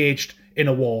fact engaged in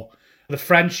a war. The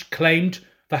French claimed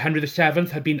that Henry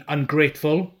VII had been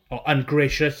ungrateful or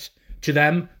ungracious to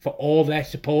them for all their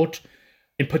support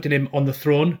in putting him on the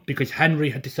throne because Henry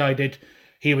had decided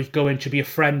he was going to be a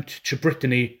friend to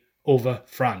Brittany over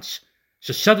France.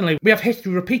 So suddenly we have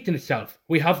history repeating itself.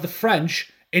 We have the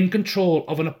French in control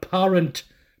of an apparent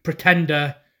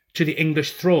pretender to the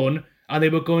English throne, and they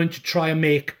were going to try and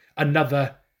make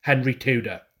another Henry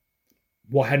Tudor.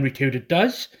 What Henry Tudor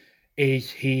does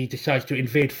is he decides to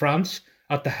invade France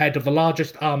at the head of the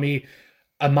largest army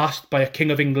amassed by a king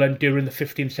of England during the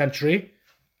 15th century,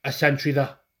 a century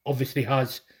that obviously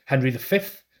has Henry V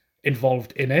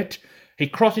involved in it. He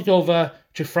crosses over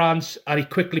to France and he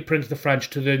quickly brings the French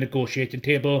to the negotiating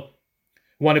table.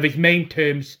 One of his main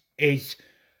terms is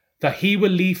that he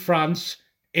will leave France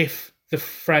if the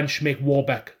French make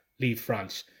Warbeck leave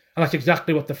France. And that's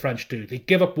exactly what the French do. They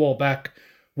give up Warbeck.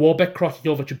 Warbeck crosses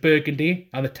over to Burgundy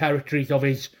and the territories of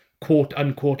his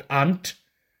quote-unquote aunt.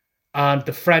 And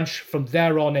the French, from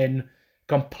there on in,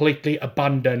 completely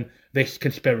abandon this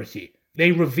conspiracy.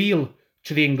 They reveal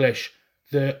to the English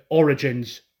the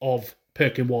origins of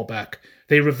Perkin Warbeck.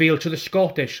 They reveal to the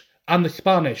Scottish and the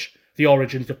Spanish the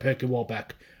origins of Perkin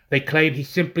Warbeck. They claim he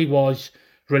simply was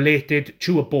related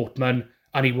to a boatman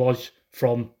and he was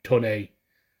from Tournai.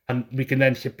 And we can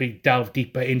then simply delve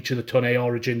deeper into the Tournai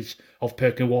origins of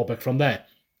Perkin Warbeck from there.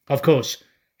 Of course,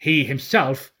 he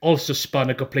himself also spun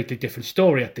a completely different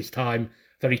story at this time,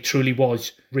 that he truly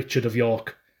was Richard of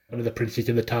York, one of the princes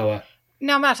in the Tower.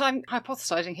 Now, Matt, I'm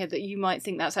hypothesising here that you might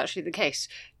think that's actually the case.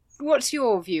 What's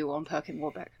your view on Perkin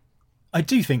Warbeck? I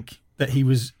do think that he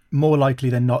was more likely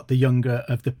than not the younger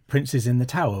of the princes in the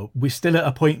Tower. We're still at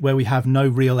a point where we have no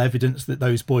real evidence that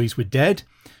those boys were dead.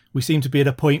 We seem to be at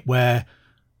a point where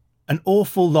an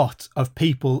awful lot of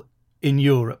people in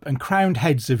Europe and crowned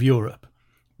heads of Europe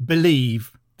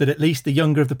believe that at least the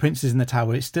younger of the princes in the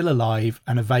Tower is still alive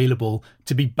and available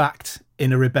to be backed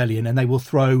in a rebellion, and they will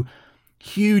throw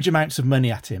huge amounts of money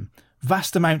at him,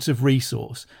 vast amounts of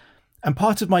resource. And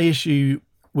part of my issue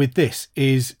with this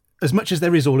is, as much as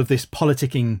there is all of this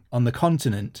politicking on the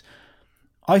continent,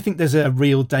 I think there's a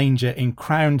real danger in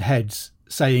crowned heads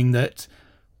saying that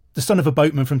the son of a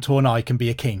boatman from Tournai can be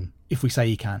a king if we say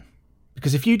he can.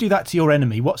 Because if you do that to your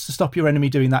enemy, what's to stop your enemy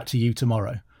doing that to you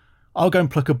tomorrow? I'll go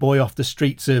and pluck a boy off the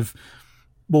streets of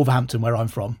Wolverhampton, where I'm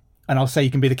from, and I'll say he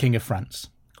can be the King of France.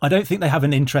 I don't think they have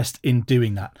an interest in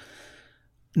doing that.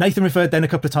 Nathan referred then a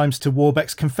couple of times to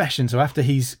Warbeck's confession. So after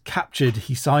he's captured,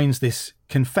 he signs this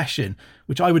confession,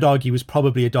 which I would argue was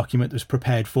probably a document that was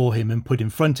prepared for him and put in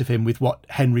front of him with what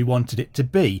Henry wanted it to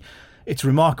be. It's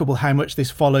remarkable how much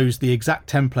this follows the exact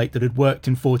template that had worked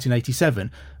in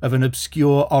 1487 of an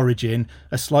obscure origin,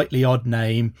 a slightly odd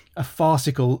name, a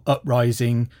farcical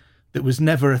uprising that was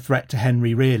never a threat to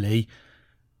Henry, really.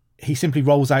 He simply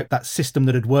rolls out that system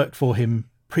that had worked for him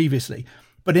previously.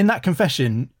 But in that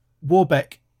confession,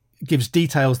 Warbeck gives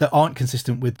details that aren't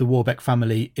consistent with the Warbeck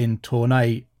family in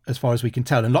Tournai, as far as we can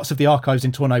tell. And lots of the archives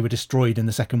in Tournai were destroyed in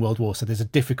the Second World War, so there's a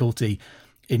difficulty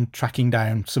in tracking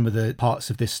down some of the parts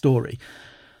of this story.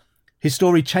 His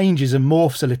story changes and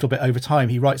morphs a little bit over time.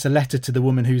 He writes a letter to the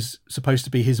woman who's supposed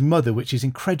to be his mother, which is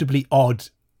incredibly odd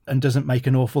and doesn't make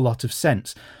an awful lot of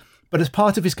sense. But as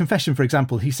part of his confession, for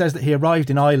example, he says that he arrived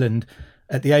in Ireland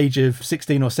at the age of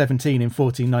 16 or 17 in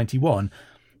 1491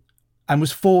 and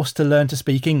was forced to learn to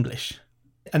speak English.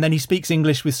 And then he speaks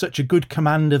English with such a good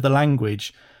command of the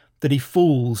language that he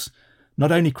fools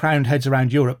not only crowned heads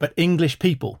around Europe, but English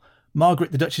people,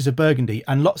 Margaret, the Duchess of Burgundy,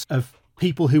 and lots of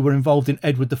people who were involved in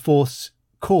Edward IV's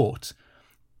court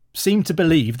seem to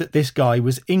believe that this guy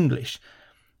was English.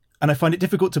 And I find it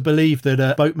difficult to believe that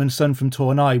a boatman's son from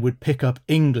Tournai would pick up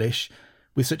English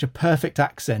with such a perfect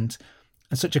accent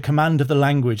and such a command of the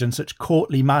language and such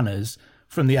courtly manners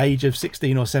from the age of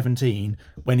 16 or 17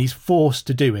 when he's forced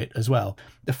to do it as well.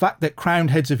 The fact that crowned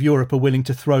heads of Europe are willing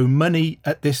to throw money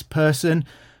at this person,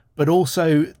 but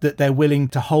also that they're willing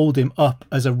to hold him up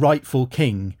as a rightful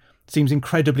king, seems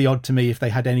incredibly odd to me if they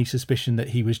had any suspicion that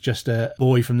he was just a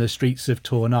boy from the streets of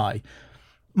Tournai.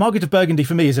 Margaret of Burgundy,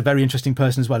 for me, is a very interesting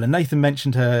person as well, and Nathan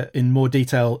mentioned her in more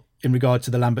detail in regard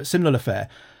to the Lambert-Simnel affair.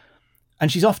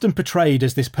 And she's often portrayed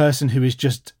as this person who is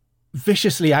just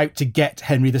viciously out to get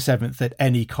Henry VII at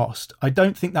any cost. I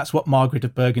don't think that's what Margaret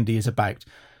of Burgundy is about.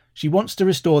 She wants to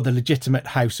restore the legitimate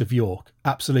House of York,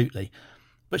 absolutely.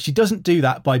 But she doesn't do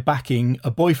that by backing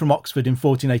a boy from Oxford in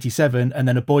 1487 and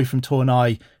then a boy from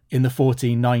Tournai in the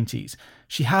 1490s.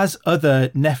 She has other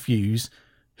nephews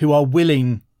who are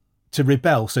willing to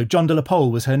rebel. So John de la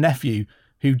Pole was her nephew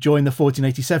who joined the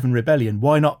 1487 rebellion.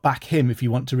 Why not back him if you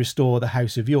want to restore the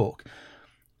House of York?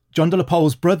 John de la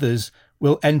Pole's brothers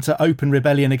will enter open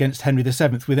rebellion against Henry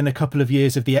VII within a couple of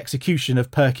years of the execution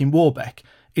of Perkin Warbeck.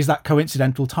 Is that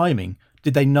coincidental timing?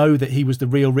 Did they know that he was the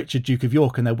real Richard, Duke of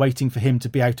York, and they're waiting for him to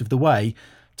be out of the way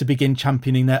to begin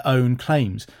championing their own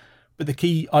claims? But the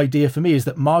key idea for me is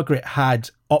that Margaret had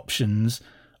options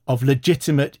of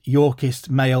legitimate Yorkist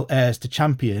male heirs to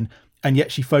champion, and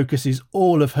yet she focuses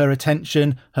all of her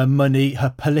attention, her money,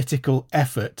 her political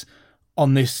effort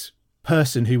on this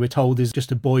person who we're told is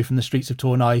just a boy from the streets of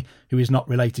Tournai who is not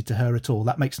related to her at all.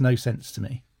 That makes no sense to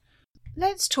me.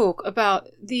 Let's talk about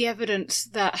the evidence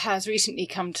that has recently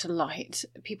come to light.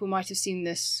 People might have seen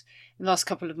this in the last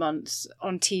couple of months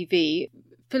on TV.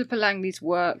 Philippa Langley's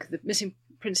work, the Missing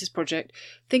Princess Project,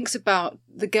 thinks about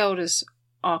the Gelders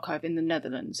archive in the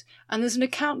Netherlands. And there's an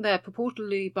account there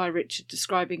purportedly by Richard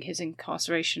describing his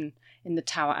incarceration in the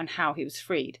Tower and how he was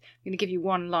freed. I'm going to give you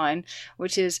one line,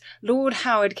 which is, "Lord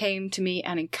Howard came to me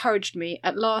and encouraged me.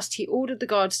 At last he ordered the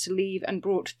guards to leave and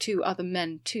brought 2 other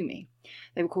men to me.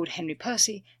 They were called Henry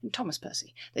Percy and Thomas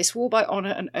Percy. They swore by honour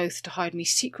and oath to hide me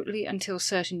secretly until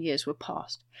certain years were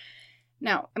past."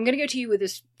 Now, I'm going to go to you with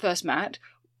this first, Matt.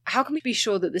 How can we be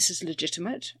sure that this is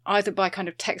legitimate, either by kind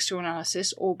of textual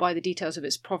analysis or by the details of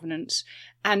its provenance?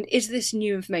 And is this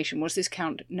new information? Was this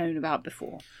count known about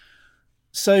before?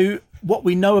 So what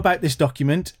we know about this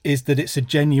document is that it's a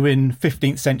genuine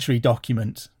 15th century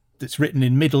document that's written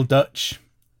in Middle Dutch,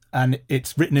 and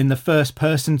it's written in the first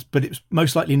person, but it's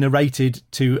most likely narrated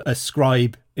to a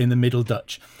scribe in the Middle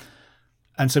Dutch.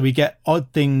 And so we get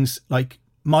odd things like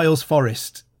Miles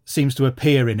Forrest seems to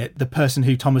appear in it. The person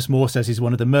who Thomas More says is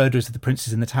one of the murderers of the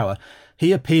princes in the Tower.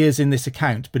 He appears in this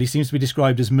account, but he seems to be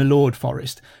described as My Lord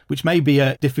Forrest, which may be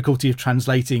a difficulty of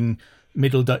translating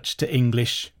Middle Dutch to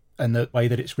English and the way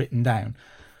that it's written down.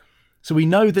 So we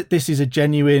know that this is a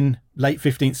genuine late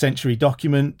 15th century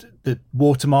document. The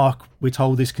watermark, we're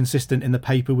told, is consistent in the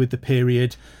paper with the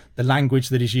period. The language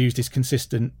that is used is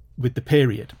consistent with the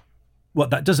period. What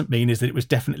that doesn't mean is that it was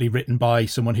definitely written by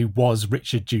someone who was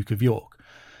Richard, Duke of York.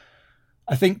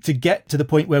 I think to get to the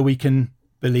point where we can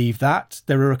believe that,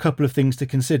 there are a couple of things to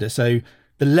consider. So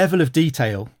the level of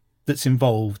detail that's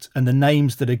involved and the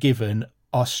names that are given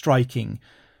are striking.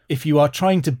 If you are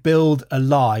trying to build a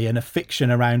lie and a fiction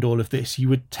around all of this, you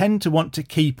would tend to want to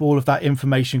keep all of that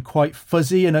information quite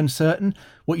fuzzy and uncertain.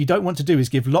 What you don't want to do is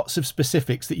give lots of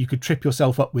specifics that you could trip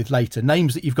yourself up with later,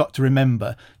 names that you've got to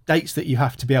remember, dates that you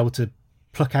have to be able to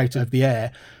pluck out of the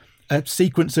air, a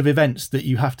sequence of events that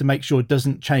you have to make sure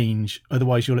doesn't change,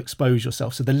 otherwise you'll expose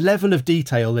yourself. So the level of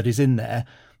detail that is in there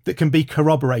that can be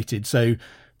corroborated. So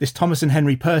this Thomas and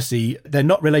Henry Percy, they're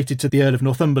not related to the Earl of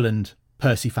Northumberland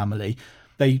Percy family.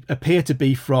 They appear to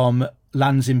be from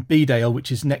lands in Bedale,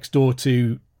 which is next door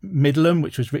to Middleham,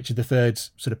 which was Richard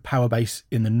III's sort of power base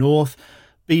in the north.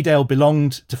 Bedale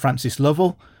belonged to Francis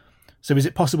Lovell. So is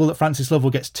it possible that Francis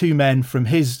Lovell gets 2 men from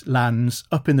his lands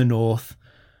up in the north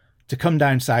to come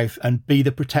down south and be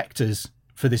the protectors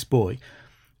for this boy?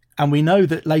 And we know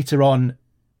that later on,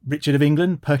 Richard of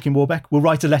England, Perkin Warbeck, will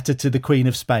write a letter to the Queen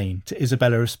of Spain, to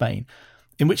Isabella of Spain,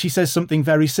 in which he says something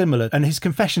very similar. And his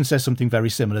confession says something very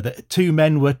similar, that 2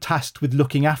 men were tasked with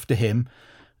looking after him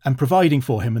and providing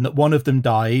for him, and that one of them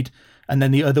died and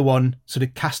then the other one sort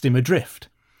of cast him adrift.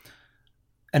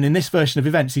 And in this version of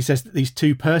events, he says that these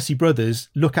 2 Percy brothers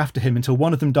look after him until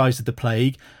one of them dies of the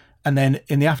plague. And then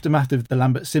in the aftermath of the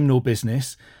Lambert Simnel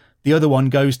business, the other one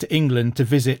goes to England to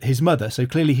visit his mother. So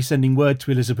clearly he's sending word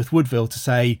to Elizabeth Woodville to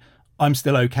say, I'm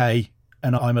still okay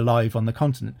and I'm alive on the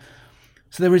continent.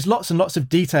 So there is lots and lots of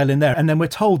detail in there. And then we're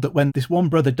told that when this one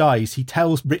brother dies, he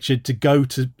tells Richard to go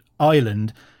to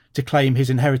Ireland to claim his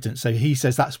inheritance. So he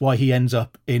says that's why he ends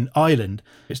up in Ireland.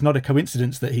 It's not a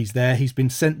coincidence that he's there. He's been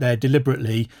sent there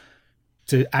deliberately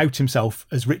to out himself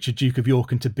as Richard, Duke of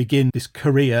York, and to begin this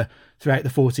career throughout the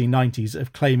 1490s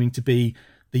of claiming to be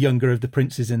the younger of the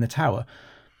princes in the Tower.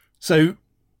 So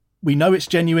we know it's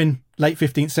genuine late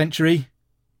 15th century.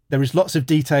 There is lots of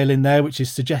detail in there which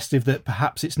is suggestive that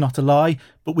perhaps it's not a lie,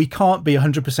 but we can't be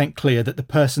 100% clear that the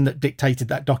person that dictated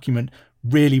that document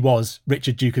really was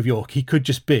Richard, Duke of York. He could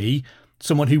just be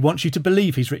someone who wants you to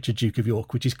believe he's Richard, Duke of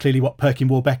York, which is clearly what Perkin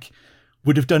Warbeck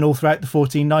would have done all throughout the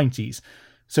 1490s.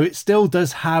 So it still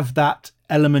does have that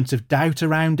element of doubt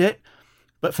around it.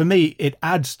 But for me, it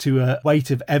adds to a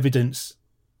weight of evidence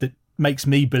that makes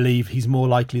me believe he's more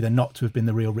likely than not to have been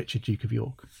the real Richard, Duke of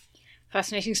York.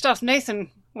 Fascinating stuff.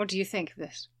 Nathan, what do you think of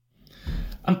this?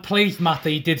 I'm pleased, Matt,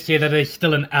 that you did say that there's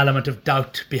still an element of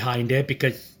doubt behind it,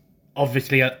 because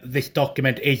obviously this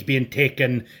document is being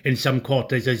taken in some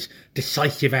quarters as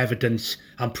decisive evidence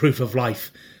and proof of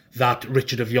life that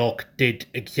Richard of York did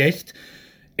exist.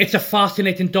 It's a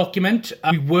fascinating document.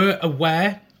 We were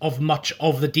aware of much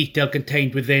of the detail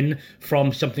contained within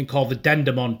from something called the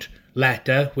Dendermonde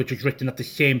letter, which was written at the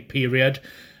same period.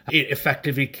 It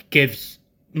effectively gives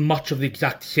much of the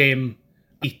exact same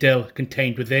detail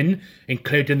contained within,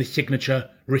 including the signature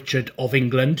Richard of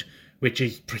England, which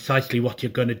is precisely what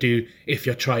you're going to do if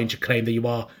you're trying to claim that you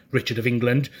are Richard of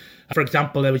England. For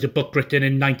example, there was a book written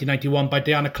in 1991 by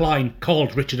Diana Klein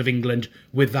called Richard of England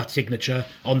with that signature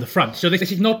on the front. So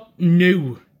this is not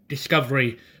new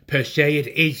discovery per se. It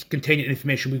is containing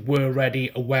information we were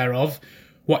already aware of.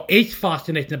 What is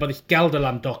fascinating about this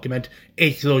Gelderland document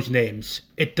is those names.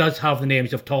 It does have the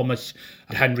names of Thomas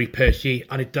and Henry Percy,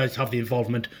 and it does have the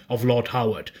involvement of Lord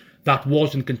Howard. That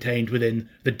wasn't contained within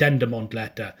the Dendermonde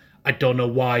letter. I don't know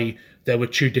why there were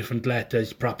two different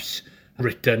letters, perhaps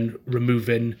written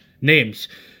removing names.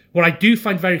 What I do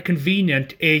find very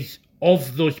convenient is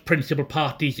of those principal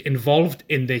parties involved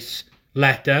in this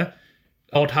letter,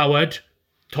 Lord Howard,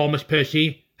 Thomas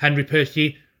Percy, Henry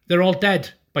Percy, they're all dead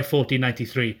by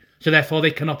 1493. So therefore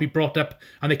they cannot be brought up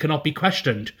and they cannot be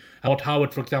questioned. Lord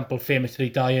Howard, for example, famously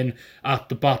dying at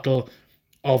the Battle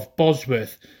of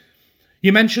Bosworth.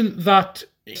 You mentioned that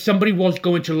somebody was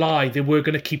going to lie. They were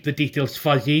going to keep the details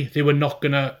fuzzy. They were not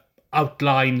going to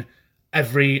outline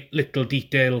every little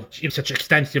detail such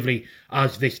extensively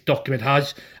as this document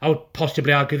has. I would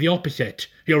possibly argue the opposite.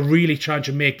 If you're really trying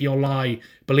to make your lie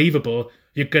believable,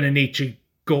 you're going to need to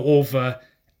go over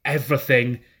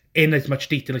everything in as much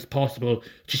detail as possible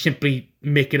to simply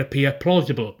make it appear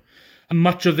plausible. And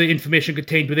much of the information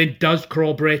contained within does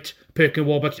corroborate Perkin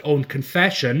Warbeck's own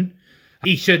confession.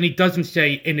 He certainly doesn't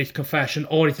say in his confession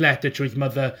or his letter to his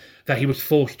mother that he was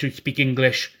forced to speak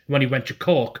English when he went to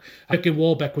Cork. Perkin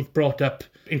Warbeck was brought up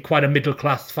in quite a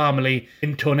middle-class family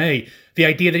in Tournai. The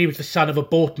idea that he was the son of a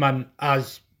boatman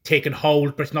has taken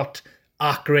hold, but it's not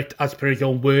accurate as per his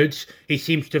own words. He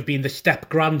seems to have been the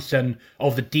step-grandson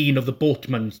of the Dean of the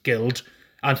Boatmen's Guild,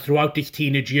 and throughout his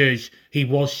teenage years he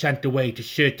was sent away to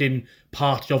certain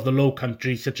parts of the Low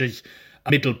Countries, such as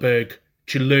Middelburg,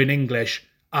 to learn English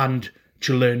and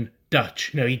to learn Dutch.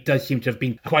 He does seem to have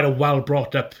been quite a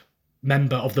well-brought-up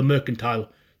member of the mercantile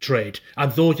trade,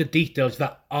 and those are details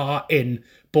that are in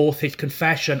both his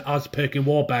confession as Perkin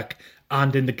Warbeck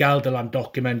and in the Gelderland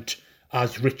document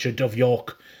as Richard of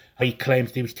York. He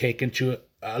claims he was taken to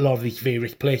a lot of these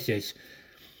various places.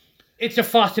 It's a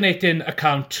fascinating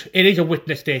account. It is a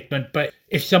witness statement, but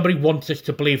if somebody wants us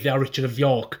to believe they are Richard of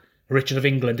York, Richard of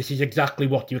England, this is exactly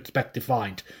what you expect to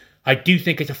find. I do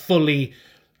think it's a fully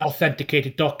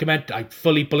authenticated document. I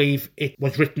fully believe it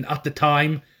was written at the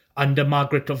time under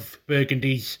Margaret of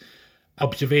Burgundy's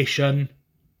observation.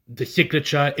 The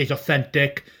signature is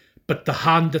authentic, but the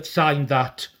hand that signed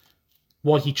that,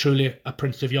 was he truly a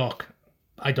Prince of York?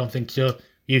 I don't think so.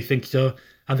 You think so.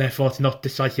 And therefore it's not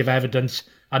decisive evidence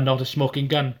and not a smoking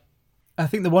gun. I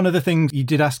think that one of the things you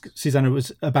did ask, Susanna,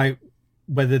 was about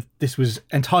whether this was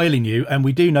entirely new. And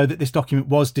we do know that this document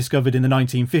was discovered in the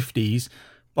 1950s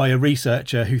by a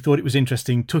researcher who thought it was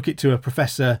interesting, took it to a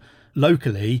professor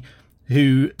locally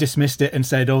who dismissed it and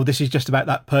said, oh, this is just about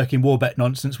that Perkin Warbeck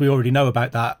nonsense. We already know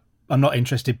about that. I'm not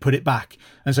interested. Put it back.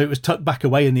 And so it was tucked back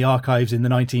away in the archives in the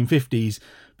 1950s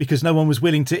because no one was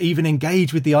willing to even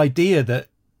engage with the idea that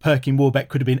Perkin Warbeck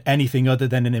could have been anything other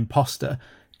than an imposter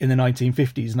in the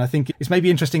 1950s. And I think it's maybe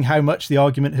interesting how much the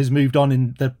argument has moved on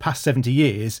in the past 70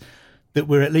 years, that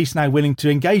we're at least now willing to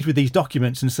engage with these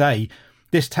documents and say,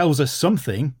 this tells us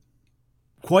something.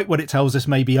 Quite what it tells us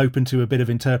may be open to a bit of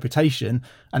interpretation,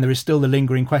 and there is still the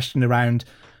lingering question around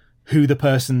who the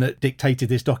person that dictated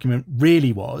this document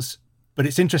really was. But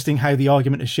it's interesting how the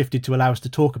argument has shifted to allow us to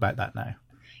talk about that now.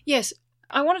 Yes,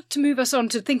 I wanted to move us on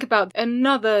to think about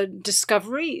another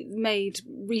discovery made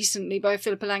recently by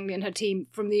Philippa Langley and her team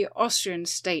from the Austrian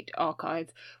State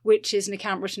Archive, which is an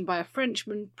account written by a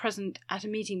Frenchman present at a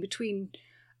meeting between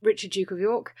Richard, Duke of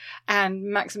York, and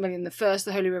Maximilian I,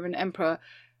 the Holy Roman Emperor.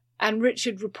 And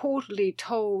Richard reportedly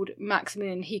told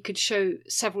Maximilian he could show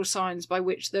several signs by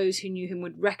which those who knew him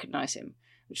would recognise him,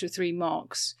 which were 3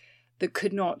 marks that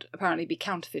could not apparently be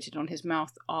counterfeited on his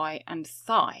mouth, eye and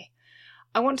thigh.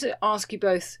 I want to ask you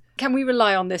both, can we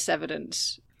rely on this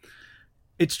evidence?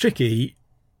 It's tricky.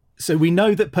 So we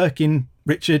know that Perkin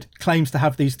Richard claims to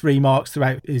have these 3 marks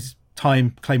throughout his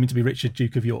time claiming to be Richard,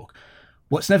 Duke of York.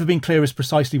 What's never been clear is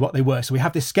precisely what they were. So we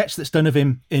have this sketch that's done of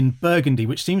him in Burgundy,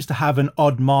 which seems to have an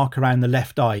odd mark around the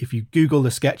left eye. If you Google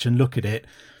the sketch and look at it,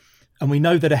 and we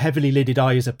know that a heavily lidded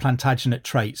eye is a Plantagenet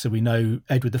trait. So we know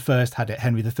Edward I had it,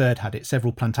 Henry III had it.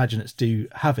 Several Plantagenets do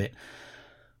have it.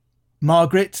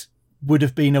 Margaret would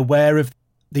have been aware of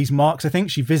these marks. I think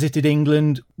she visited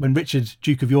England when Richard,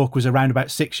 Duke of York, was around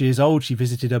about 6 years old. She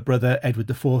visited her brother Edward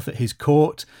IV at his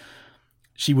court.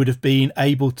 She would have been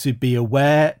able to be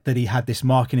aware that he had this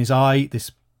mark in his eye,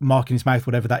 this mark in his mouth,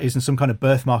 whatever that is, and some kind of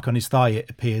birthmark on his thigh, it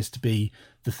appears to be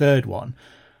the 3rd one.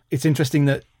 It's interesting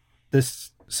that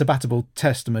this sabbatical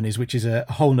testimonies, which is a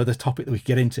whole nother topic that we could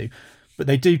get into. But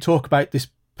they do talk about this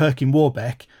Perkin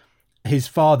Warbeck, his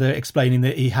father explaining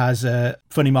that he has a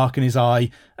funny mark in his eye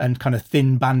and kind of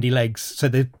thin bandy legs. So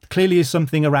there clearly is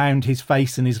something around his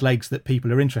face and his legs that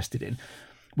people are interested in.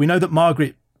 We know that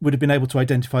Margaret would have been able to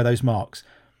identify those marks.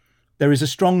 There is a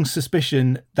strong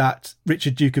suspicion that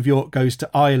Richard, Duke of York, goes to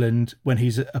Ireland when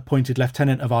he's appointed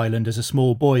Lieutenant of Ireland as a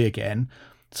small boy again,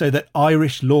 so that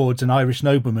Irish lords and Irish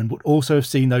noblemen would also have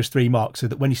seen those 3 marks, so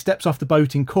that when he steps off the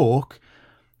boat in Cork,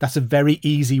 that's a very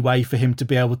easy way for him to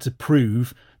be able to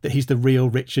prove that he's the real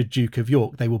Richard, Duke of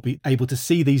York. They will be able to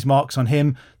see these marks on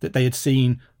him that they had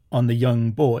seen on the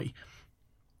young boy.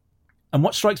 And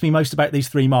what strikes me most about these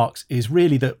 3 marks is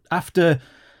really that after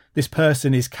this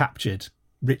person is captured,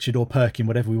 Richard or Perkin,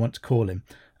 whatever we want to call him,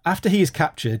 after he is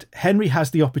captured, Henry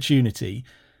has the opportunity.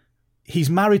 He's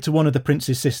married to one of the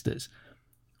prince's sisters.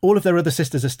 All of their other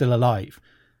sisters are still alive.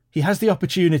 He has the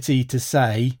opportunity to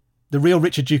say, the real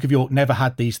Richard, Duke of York, never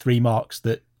had these 3 marks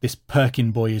that this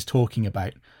Perkin boy is talking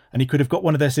about. And he could have got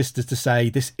one of their sisters to say,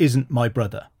 this isn't my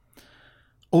brother.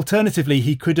 Alternatively,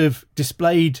 he could have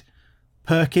displayed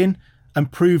Perkin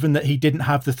and proven that he didn't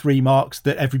have the 3 marks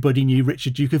that everybody knew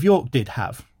Richard, Duke of York did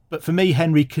have. But for me,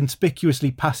 Henry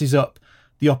conspicuously passes up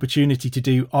the opportunity to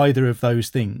do either of those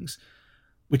things,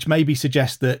 which maybe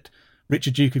suggests that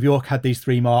Richard, Duke of York, had these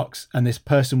 3 marks, and this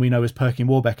person we know as Perkin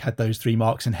Warbeck had those 3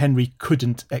 marks, and Henry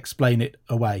couldn't explain it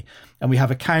away. And we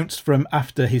have accounts from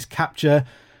after his capture.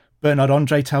 Bernard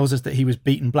Andre tells us that he was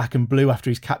beaten black and blue after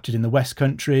he's captured in the West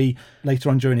Country. Later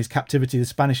on during his captivity, the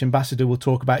Spanish ambassador will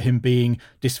talk about him being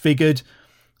disfigured.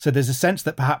 So there's a sense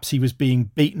that perhaps he was being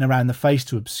beaten around the face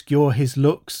to obscure his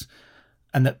looks,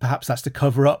 and that perhaps that's to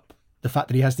cover up the fact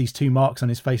that he has these 2 marks on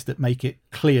his face that make it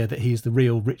clear that he is the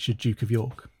real Richard, Duke of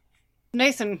York.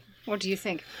 Nathan, what do you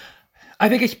think? I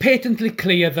think it's patently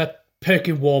clear that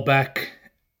Perkin Warbeck,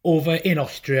 over in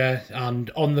Austria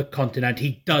and on the continent,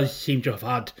 he does seem to have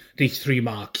had these 3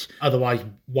 marks. Otherwise,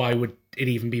 why would it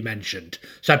even be mentioned?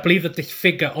 So I believe that this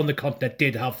figure on the continent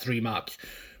did have 3 marks.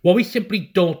 What we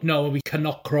simply don't know and we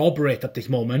cannot corroborate at this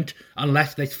moment,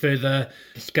 unless there's further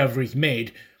discoveries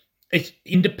made, is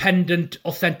independent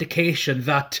authentication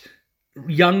that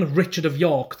young Richard of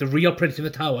York, the real Prince of the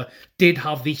Tower, did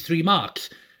have these 3 marks.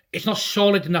 It's not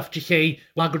solid enough to say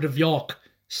Margaret of York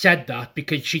said that,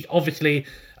 because she's obviously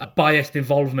a biased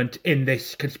involvement in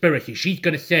this conspiracy. She's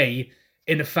going to say,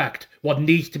 in effect, what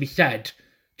needs to be said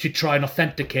to try and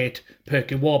authenticate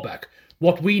Perkin Warbeck.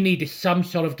 What we need is some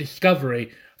sort of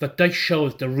discovery that does show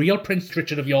the real Prince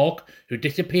Richard of York, who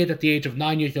disappeared at the age of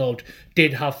 9 years old,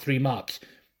 did have 3 marks.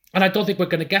 And I don't think we're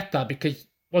going to get that, because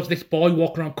was this boy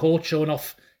walking around court showing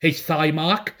off his thigh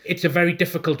mark? It's a very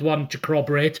difficult one to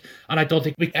corroborate, and I don't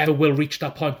think we ever will reach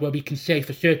that point where we can say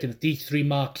for certain that these 3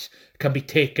 marks can be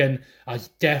taken as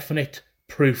definite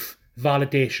proof,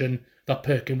 validation that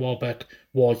Perkin Warbeck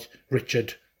was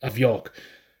Richard of York.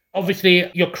 Obviously,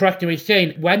 you're correct in what you're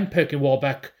saying. When Perkin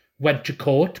Warbeck went to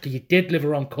court, because he did live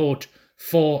around court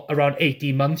for around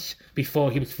 18 months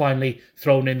before he was finally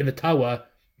thrown in the Tower,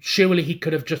 surely he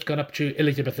could have just gone up to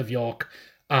Elizabeth of York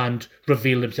and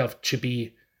revealed himself to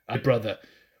be a brother.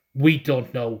 We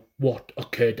don't know what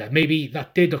occurred there. Maybe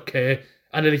that did occur,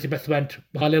 and Elizabeth went,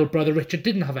 my little brother Richard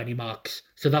didn't have any marks,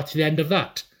 so that's the end of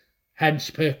that.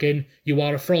 Hence, Perkin, you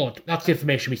are a fraud. That's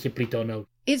information we simply don't know.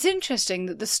 It's interesting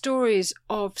that the stories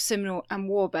of Simnel and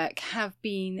Warbeck have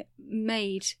been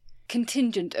made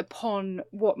contingent upon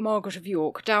what Margaret of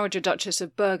York, Dowager Duchess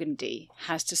of Burgundy,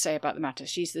 has to say about the matter.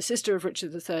 She's the sister of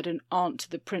Richard III and aunt to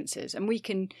the princes, and we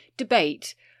can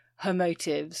debate her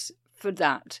motives for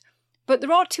that. But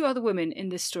there are 2 other women in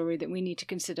this story that we need to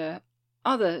consider,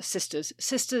 other sisters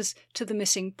to the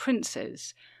missing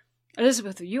princes.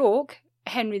 Elizabeth of York,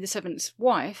 Henry VII's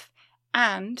wife,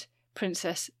 and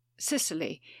Princess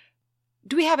Cicely.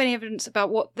 Do we have any evidence about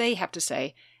what they have to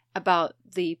say about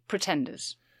the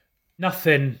pretenders?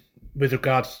 Nothing with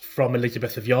regards from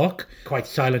Elizabeth of York. Quite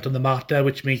silent on the matter,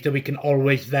 which means that we can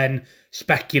always then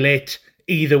speculate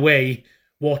either way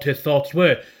what her thoughts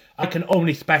were. I can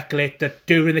only speculate that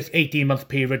during this 18-month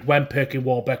period when Perkin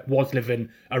Warbeck was living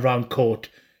around court,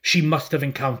 she must have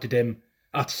encountered him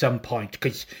at some point,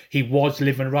 because he was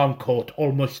living around court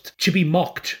almost to be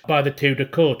mocked by the Tudor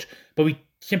court. But we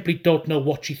simply don't know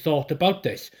what she thought about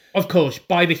this. Of course,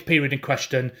 by this period in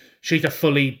question, she's a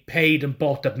fully paid and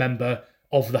bought-up member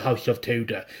of the House of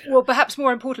Tudor. Well, perhaps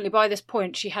more importantly, by this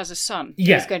point, she has a son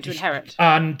who's going to inherit.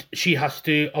 And she has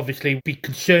to obviously be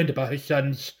concerned about her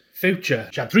son's future.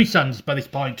 She had 3 sons by this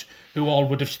point who all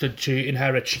would have stood to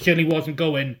inherit. She certainly wasn't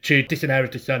going to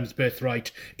disinherit her son's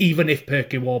birthright, even if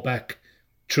Perkin Warbeck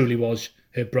truly was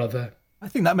her brother. I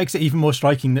think that makes it even more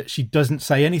striking that she doesn't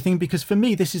say anything, because for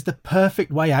me, this is the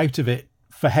perfect way out of it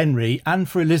for Henry and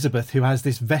for Elizabeth, who has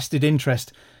this vested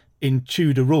interest in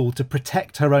Tudor rule to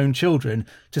protect her own children,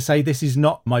 to say, this is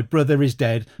not, my brother is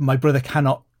dead, my brother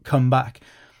cannot come back.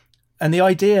 And the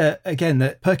idea, again,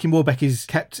 that Perkin Warbeck is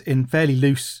kept in fairly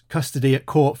loose custody at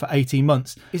court for 18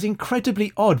 months is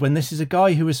incredibly odd when this is a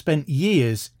guy who has spent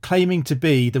years claiming to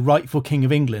be the rightful King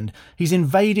of England. He's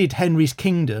invaded Henry's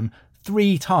kingdom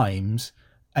 3 times,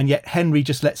 and yet Henry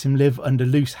just lets him live under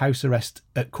loose house arrest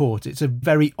at court. It's a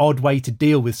very odd way to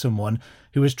deal with someone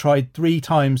who has tried 3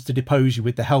 times to depose you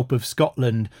with the help of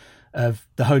Scotland, of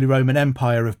the Holy Roman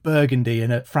Empire, of Burgundy,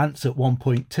 and France at one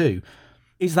point too.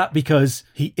 Is that because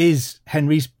he is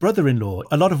Henry's brother-in-law?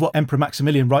 A lot of what Emperor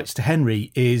Maximilian writes to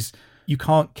Henry is, you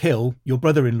can't kill your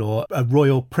brother-in-law, a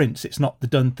royal prince. It's not the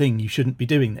done thing. You shouldn't be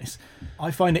doing this. I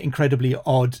find it incredibly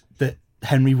odd that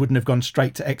Henry wouldn't have gone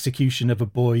straight to execution of a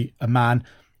boy, a man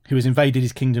who has invaded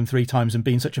his kingdom 3 times and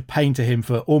been such a pain to him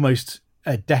for almost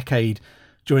a decade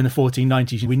during the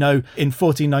 1490s. We know in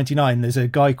 1499 there's a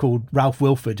guy called Ralph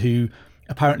Wilford who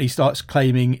apparently starts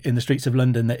claiming in the streets of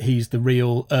London that he's the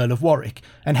real Earl of Warwick.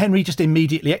 And Henry just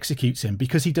immediately executes him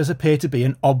because he does appear to be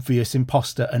an obvious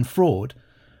imposter and fraud.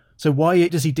 So why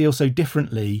does he deal so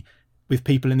differently with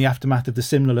people in the aftermath of the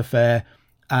Simnel affair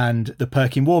and the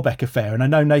Perkin Warbeck affair? And I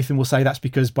know Nathan will say that's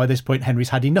because by this point Henry's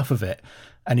had enough of it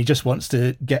and he just wants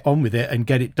to get on with it and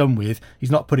get it done with.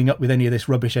 He's not putting up with any of this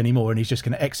rubbish anymore and he's just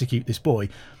going to execute this boy.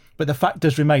 But the fact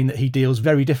does remain that he deals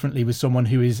very differently with someone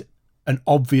who is an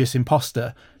obvious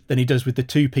imposter than he does with the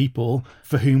 2 people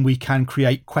for whom we can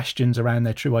create questions around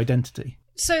their true identity.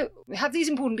 So we have these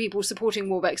important people supporting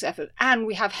Warbeck's effort, and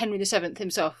we have Henry VII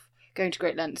himself going to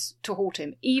great lengths to halt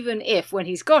him, even if when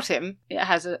he's got him, it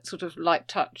has a sort of light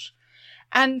touch.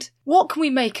 And what can we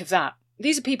make of that?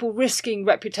 These are people risking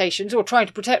reputations or trying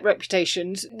to protect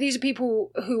reputations. These are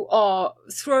people who are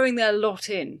throwing their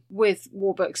lot in with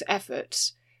Warbeck's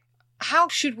efforts. How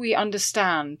should we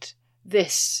understand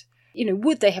this? You know,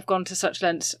 would they have gone to such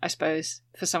lengths, I suppose,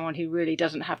 for someone who really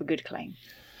doesn't have a good claim?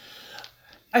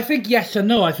 I think yes and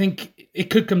no. I think it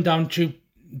could come down to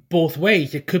both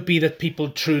ways. It could be that people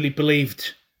truly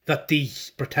believed that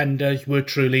these pretenders were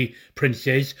truly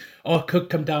princes, or it could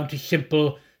come down to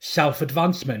simple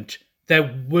self-advancement.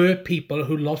 There were people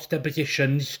who lost their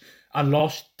positions and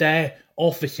lost their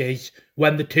offices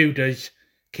when the Tudors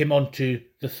came onto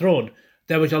the throne.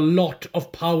 There was a lot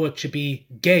of power to be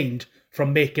gained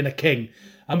from making a king.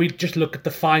 And we just look at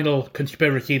the final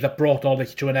conspiracy that brought all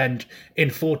this to an end in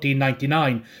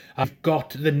 1499. I've got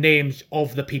the names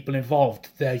of the people involved.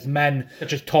 There's men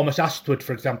such as Thomas Astwood,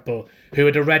 for example, who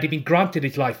had already been granted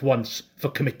his life once for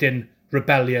committing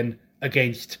rebellion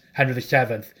against Henry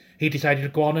VII. He decided to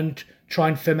go on and try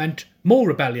and foment more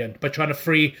rebellion by trying to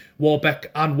free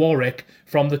Warbeck and Warwick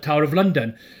from the Tower of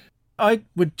London. I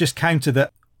would just counter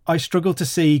that. I struggle to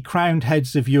see crowned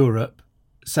heads of Europe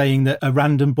saying that a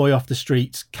random boy off the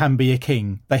streets can be a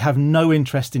king. They have no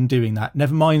interest in doing that.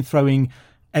 Never mind throwing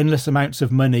endless amounts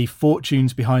of money,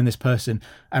 fortunes behind this person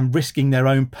and risking their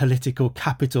own political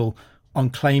capital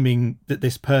on claiming that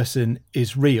this person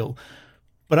is real.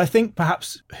 But I think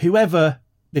perhaps whoever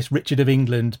this Richard of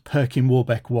England, Perkin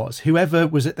Warbeck was, whoever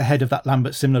was at the head of that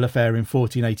Lambert Simnel affair in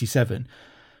 1487,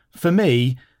 for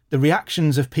me, the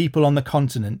reactions of people on the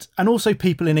continent and also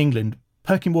people in England,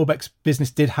 Perkin Warbeck's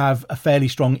business did have a fairly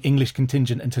strong English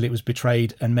contingent until it was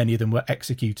betrayed and many of them were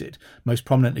executed, most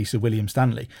prominently Sir William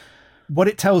Stanley. What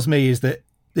it tells me is that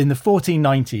in the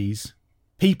 1490s,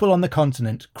 people on the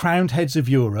continent, crowned heads of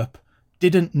Europe,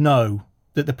 didn't know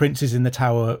that the princes in the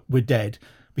Tower were dead,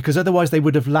 because otherwise they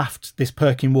would have laughed this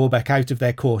Perkin Warbeck out of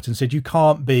their court and said, you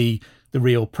can't be the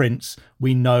real prince.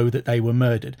 We know that they were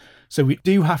murdered. So we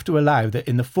do have to allow that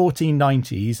in the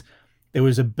 1490s, there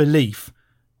was a belief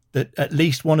that at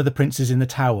least one of the princes in the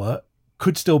Tower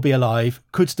could still be alive,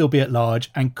 could still be at large,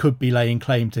 and could be laying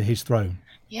claim to his throne.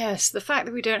 Yes, the fact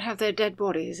that we don't have their dead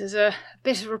bodies is a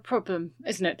bit of a problem,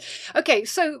 isn't it? Okay,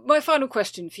 so my final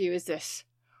question for you is this.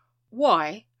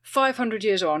 Why, 500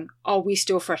 years on, are we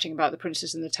still fretting about the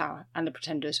princes in the Tower and the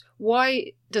pretenders?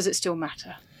 Why does it still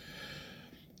matter?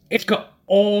 It's got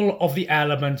all of the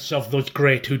elements of those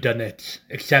great whodunits,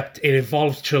 except it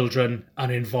involves children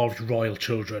and it involves royal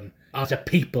children. As a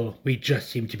people, we just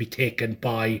seem to be taken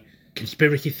by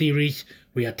conspiracy theories.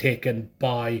 We are taken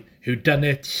by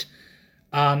whodunits.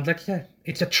 And like I said,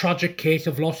 it's a tragic case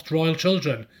of lost royal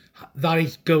children. That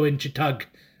is going to tug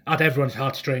at everyone's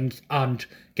heartstrings and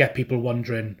get people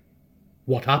wondering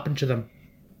what happened to them.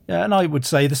 Yeah, and I would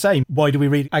say the same. Why do we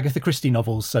read Agatha Christie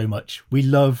novels so much? We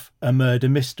love a murder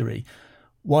mystery.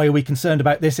 Why are we concerned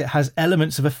about this? It has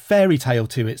elements of a fairy tale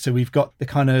to it. So we've got the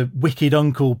kind of wicked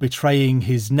uncle betraying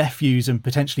his nephews and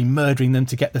potentially murdering them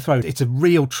to get the throne. It's a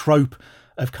real trope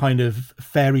of kind of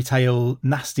fairy tale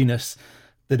nastiness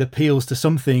that appeals to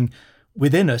something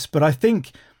within us. But I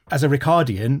think as a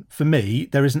Ricardian, for me,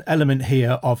 there is an element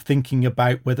here of thinking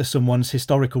about whether someone's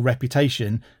historical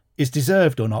reputation is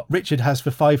deserved or not. Richard has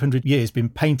for 500 years been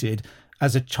painted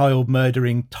as a child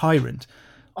murdering tyrant.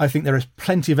 I think there is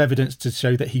plenty of evidence to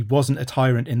show that he wasn't a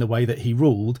tyrant in the way that he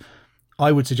ruled.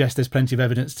 I would suggest there's plenty of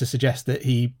evidence to suggest that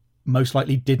he most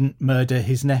likely didn't murder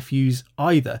his nephews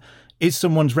either. Is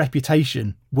someone's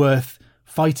reputation worth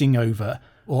fighting over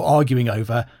or arguing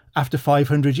over after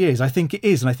 500 years? I think it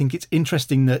is. And I think it's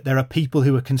interesting that there are people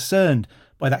who are concerned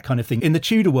by that kind of thing. In the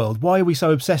Tudor world, why are we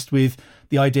so obsessed with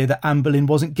the idea that Anne Boleyn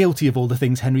wasn't guilty of all the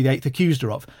things Henry VIII accused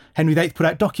her of? Henry VIII put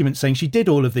out documents saying she did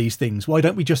all of these things. Why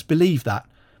don't we just believe that?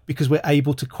 Because we're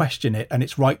able to question it, and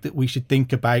it's right that we should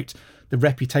think about the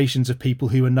reputations of people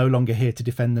who are no longer here to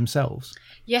defend themselves.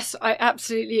 Yes, I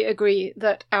absolutely agree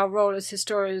that our role as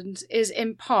historians is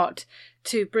in part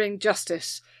to bring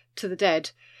justice to the dead.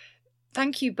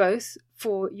 Thank you both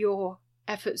for your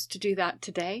efforts to do that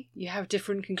today. You have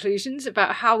different conclusions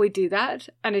about how we do that,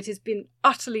 and it has been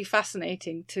utterly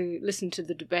fascinating to listen to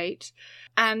the debate.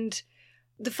 And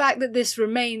the fact that this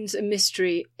remains a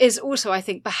mystery is also, I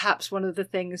think, perhaps one of the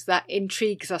things that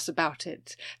intrigues us about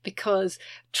it, because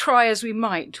try as we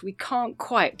might, we can't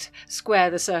quite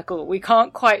square the circle. We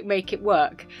can't quite make it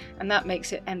work. And that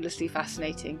makes it endlessly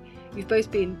fascinating. You've both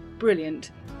been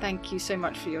brilliant. Thank you so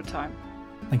much for your time.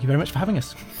 Thank you very much for having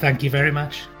us. Thank you very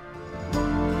much.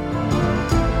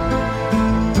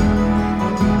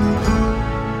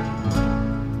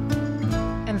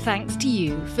 Thanks to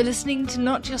you for listening to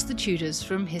Not Just the Tudors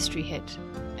from History Hit,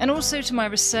 and also to my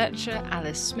researcher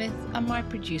Alice Smith and my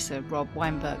producer Rob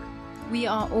Weinberg. We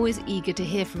are always eager to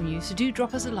hear from you, so do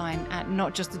drop us a line at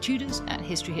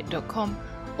notjustthetudors@historyhit.com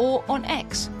or on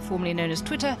X, formerly known as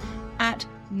Twitter, at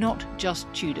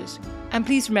NotJustTudors. And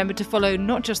please remember to follow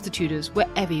Not Just the Tudors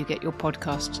wherever you get your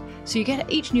podcasts, so you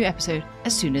get each new episode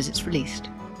as soon as it's released.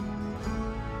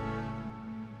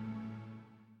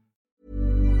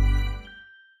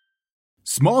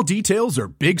 Small details are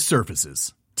big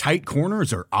surfaces. Tight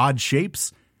corners are odd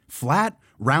shapes. Flat,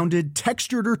 rounded,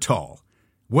 textured, or tall.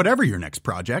 Whatever your next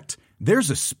project, there's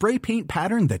a spray paint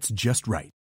pattern that's just right.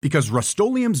 Because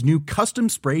Rust-Oleum's new Custom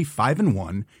Spray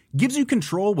 5-in-1 gives you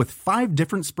control with 5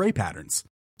 different spray patterns.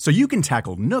 So you can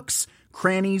tackle nooks,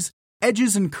 crannies,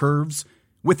 edges, and curves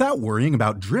without worrying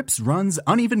about drips, runs,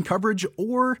 uneven coverage,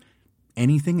 or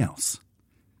anything else.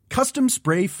 Custom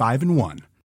Spray 5-in-1.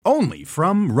 Only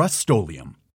from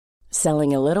Rust-Oleum.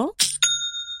 Selling a little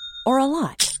or a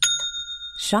lot?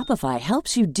 Shopify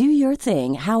helps you do your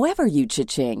thing however you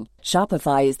cha-ching.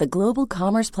 Shopify is the global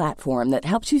commerce platform that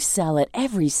helps you sell at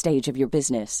every stage of your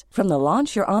business. From the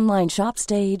launch your online shop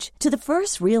stage to the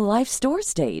first real-life store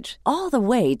stage, all the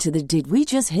way to the did we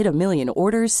just hit a million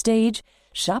orders stage.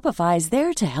 Shopify is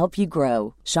there to help you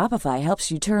grow. Shopify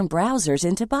helps you turn browsers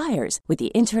into buyers with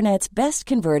the internet's best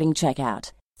converting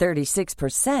checkout.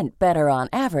 36% better on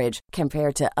average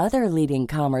compared to other leading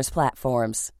commerce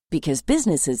platforms. Because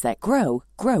businesses that grow,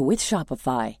 grow with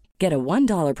Shopify. Get a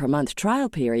 $1 per month trial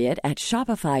period at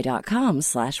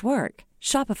shopify.com/work.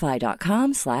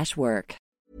 Shopify.com/work.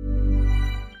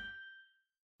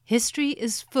 History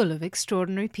is full of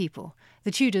extraordinary people,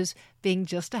 the Tudors being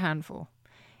just a handful.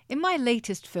 In my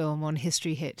latest film on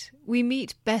History Hit, we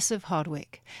meet Bess of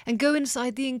Hardwick and go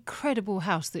inside the incredible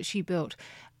house that she built,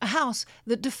 a house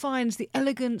that defines the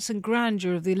elegance and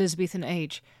grandeur of the Elizabethan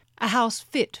age, a house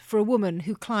fit for a woman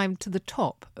who climbed to the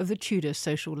top of the Tudor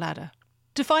social ladder.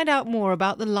 To find out more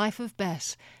about the life of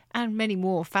Bess and many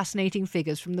more fascinating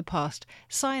figures from the past,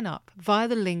 sign up via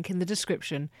the link in the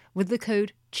description with the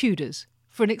code TUDORS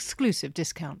for an exclusive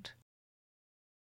discount.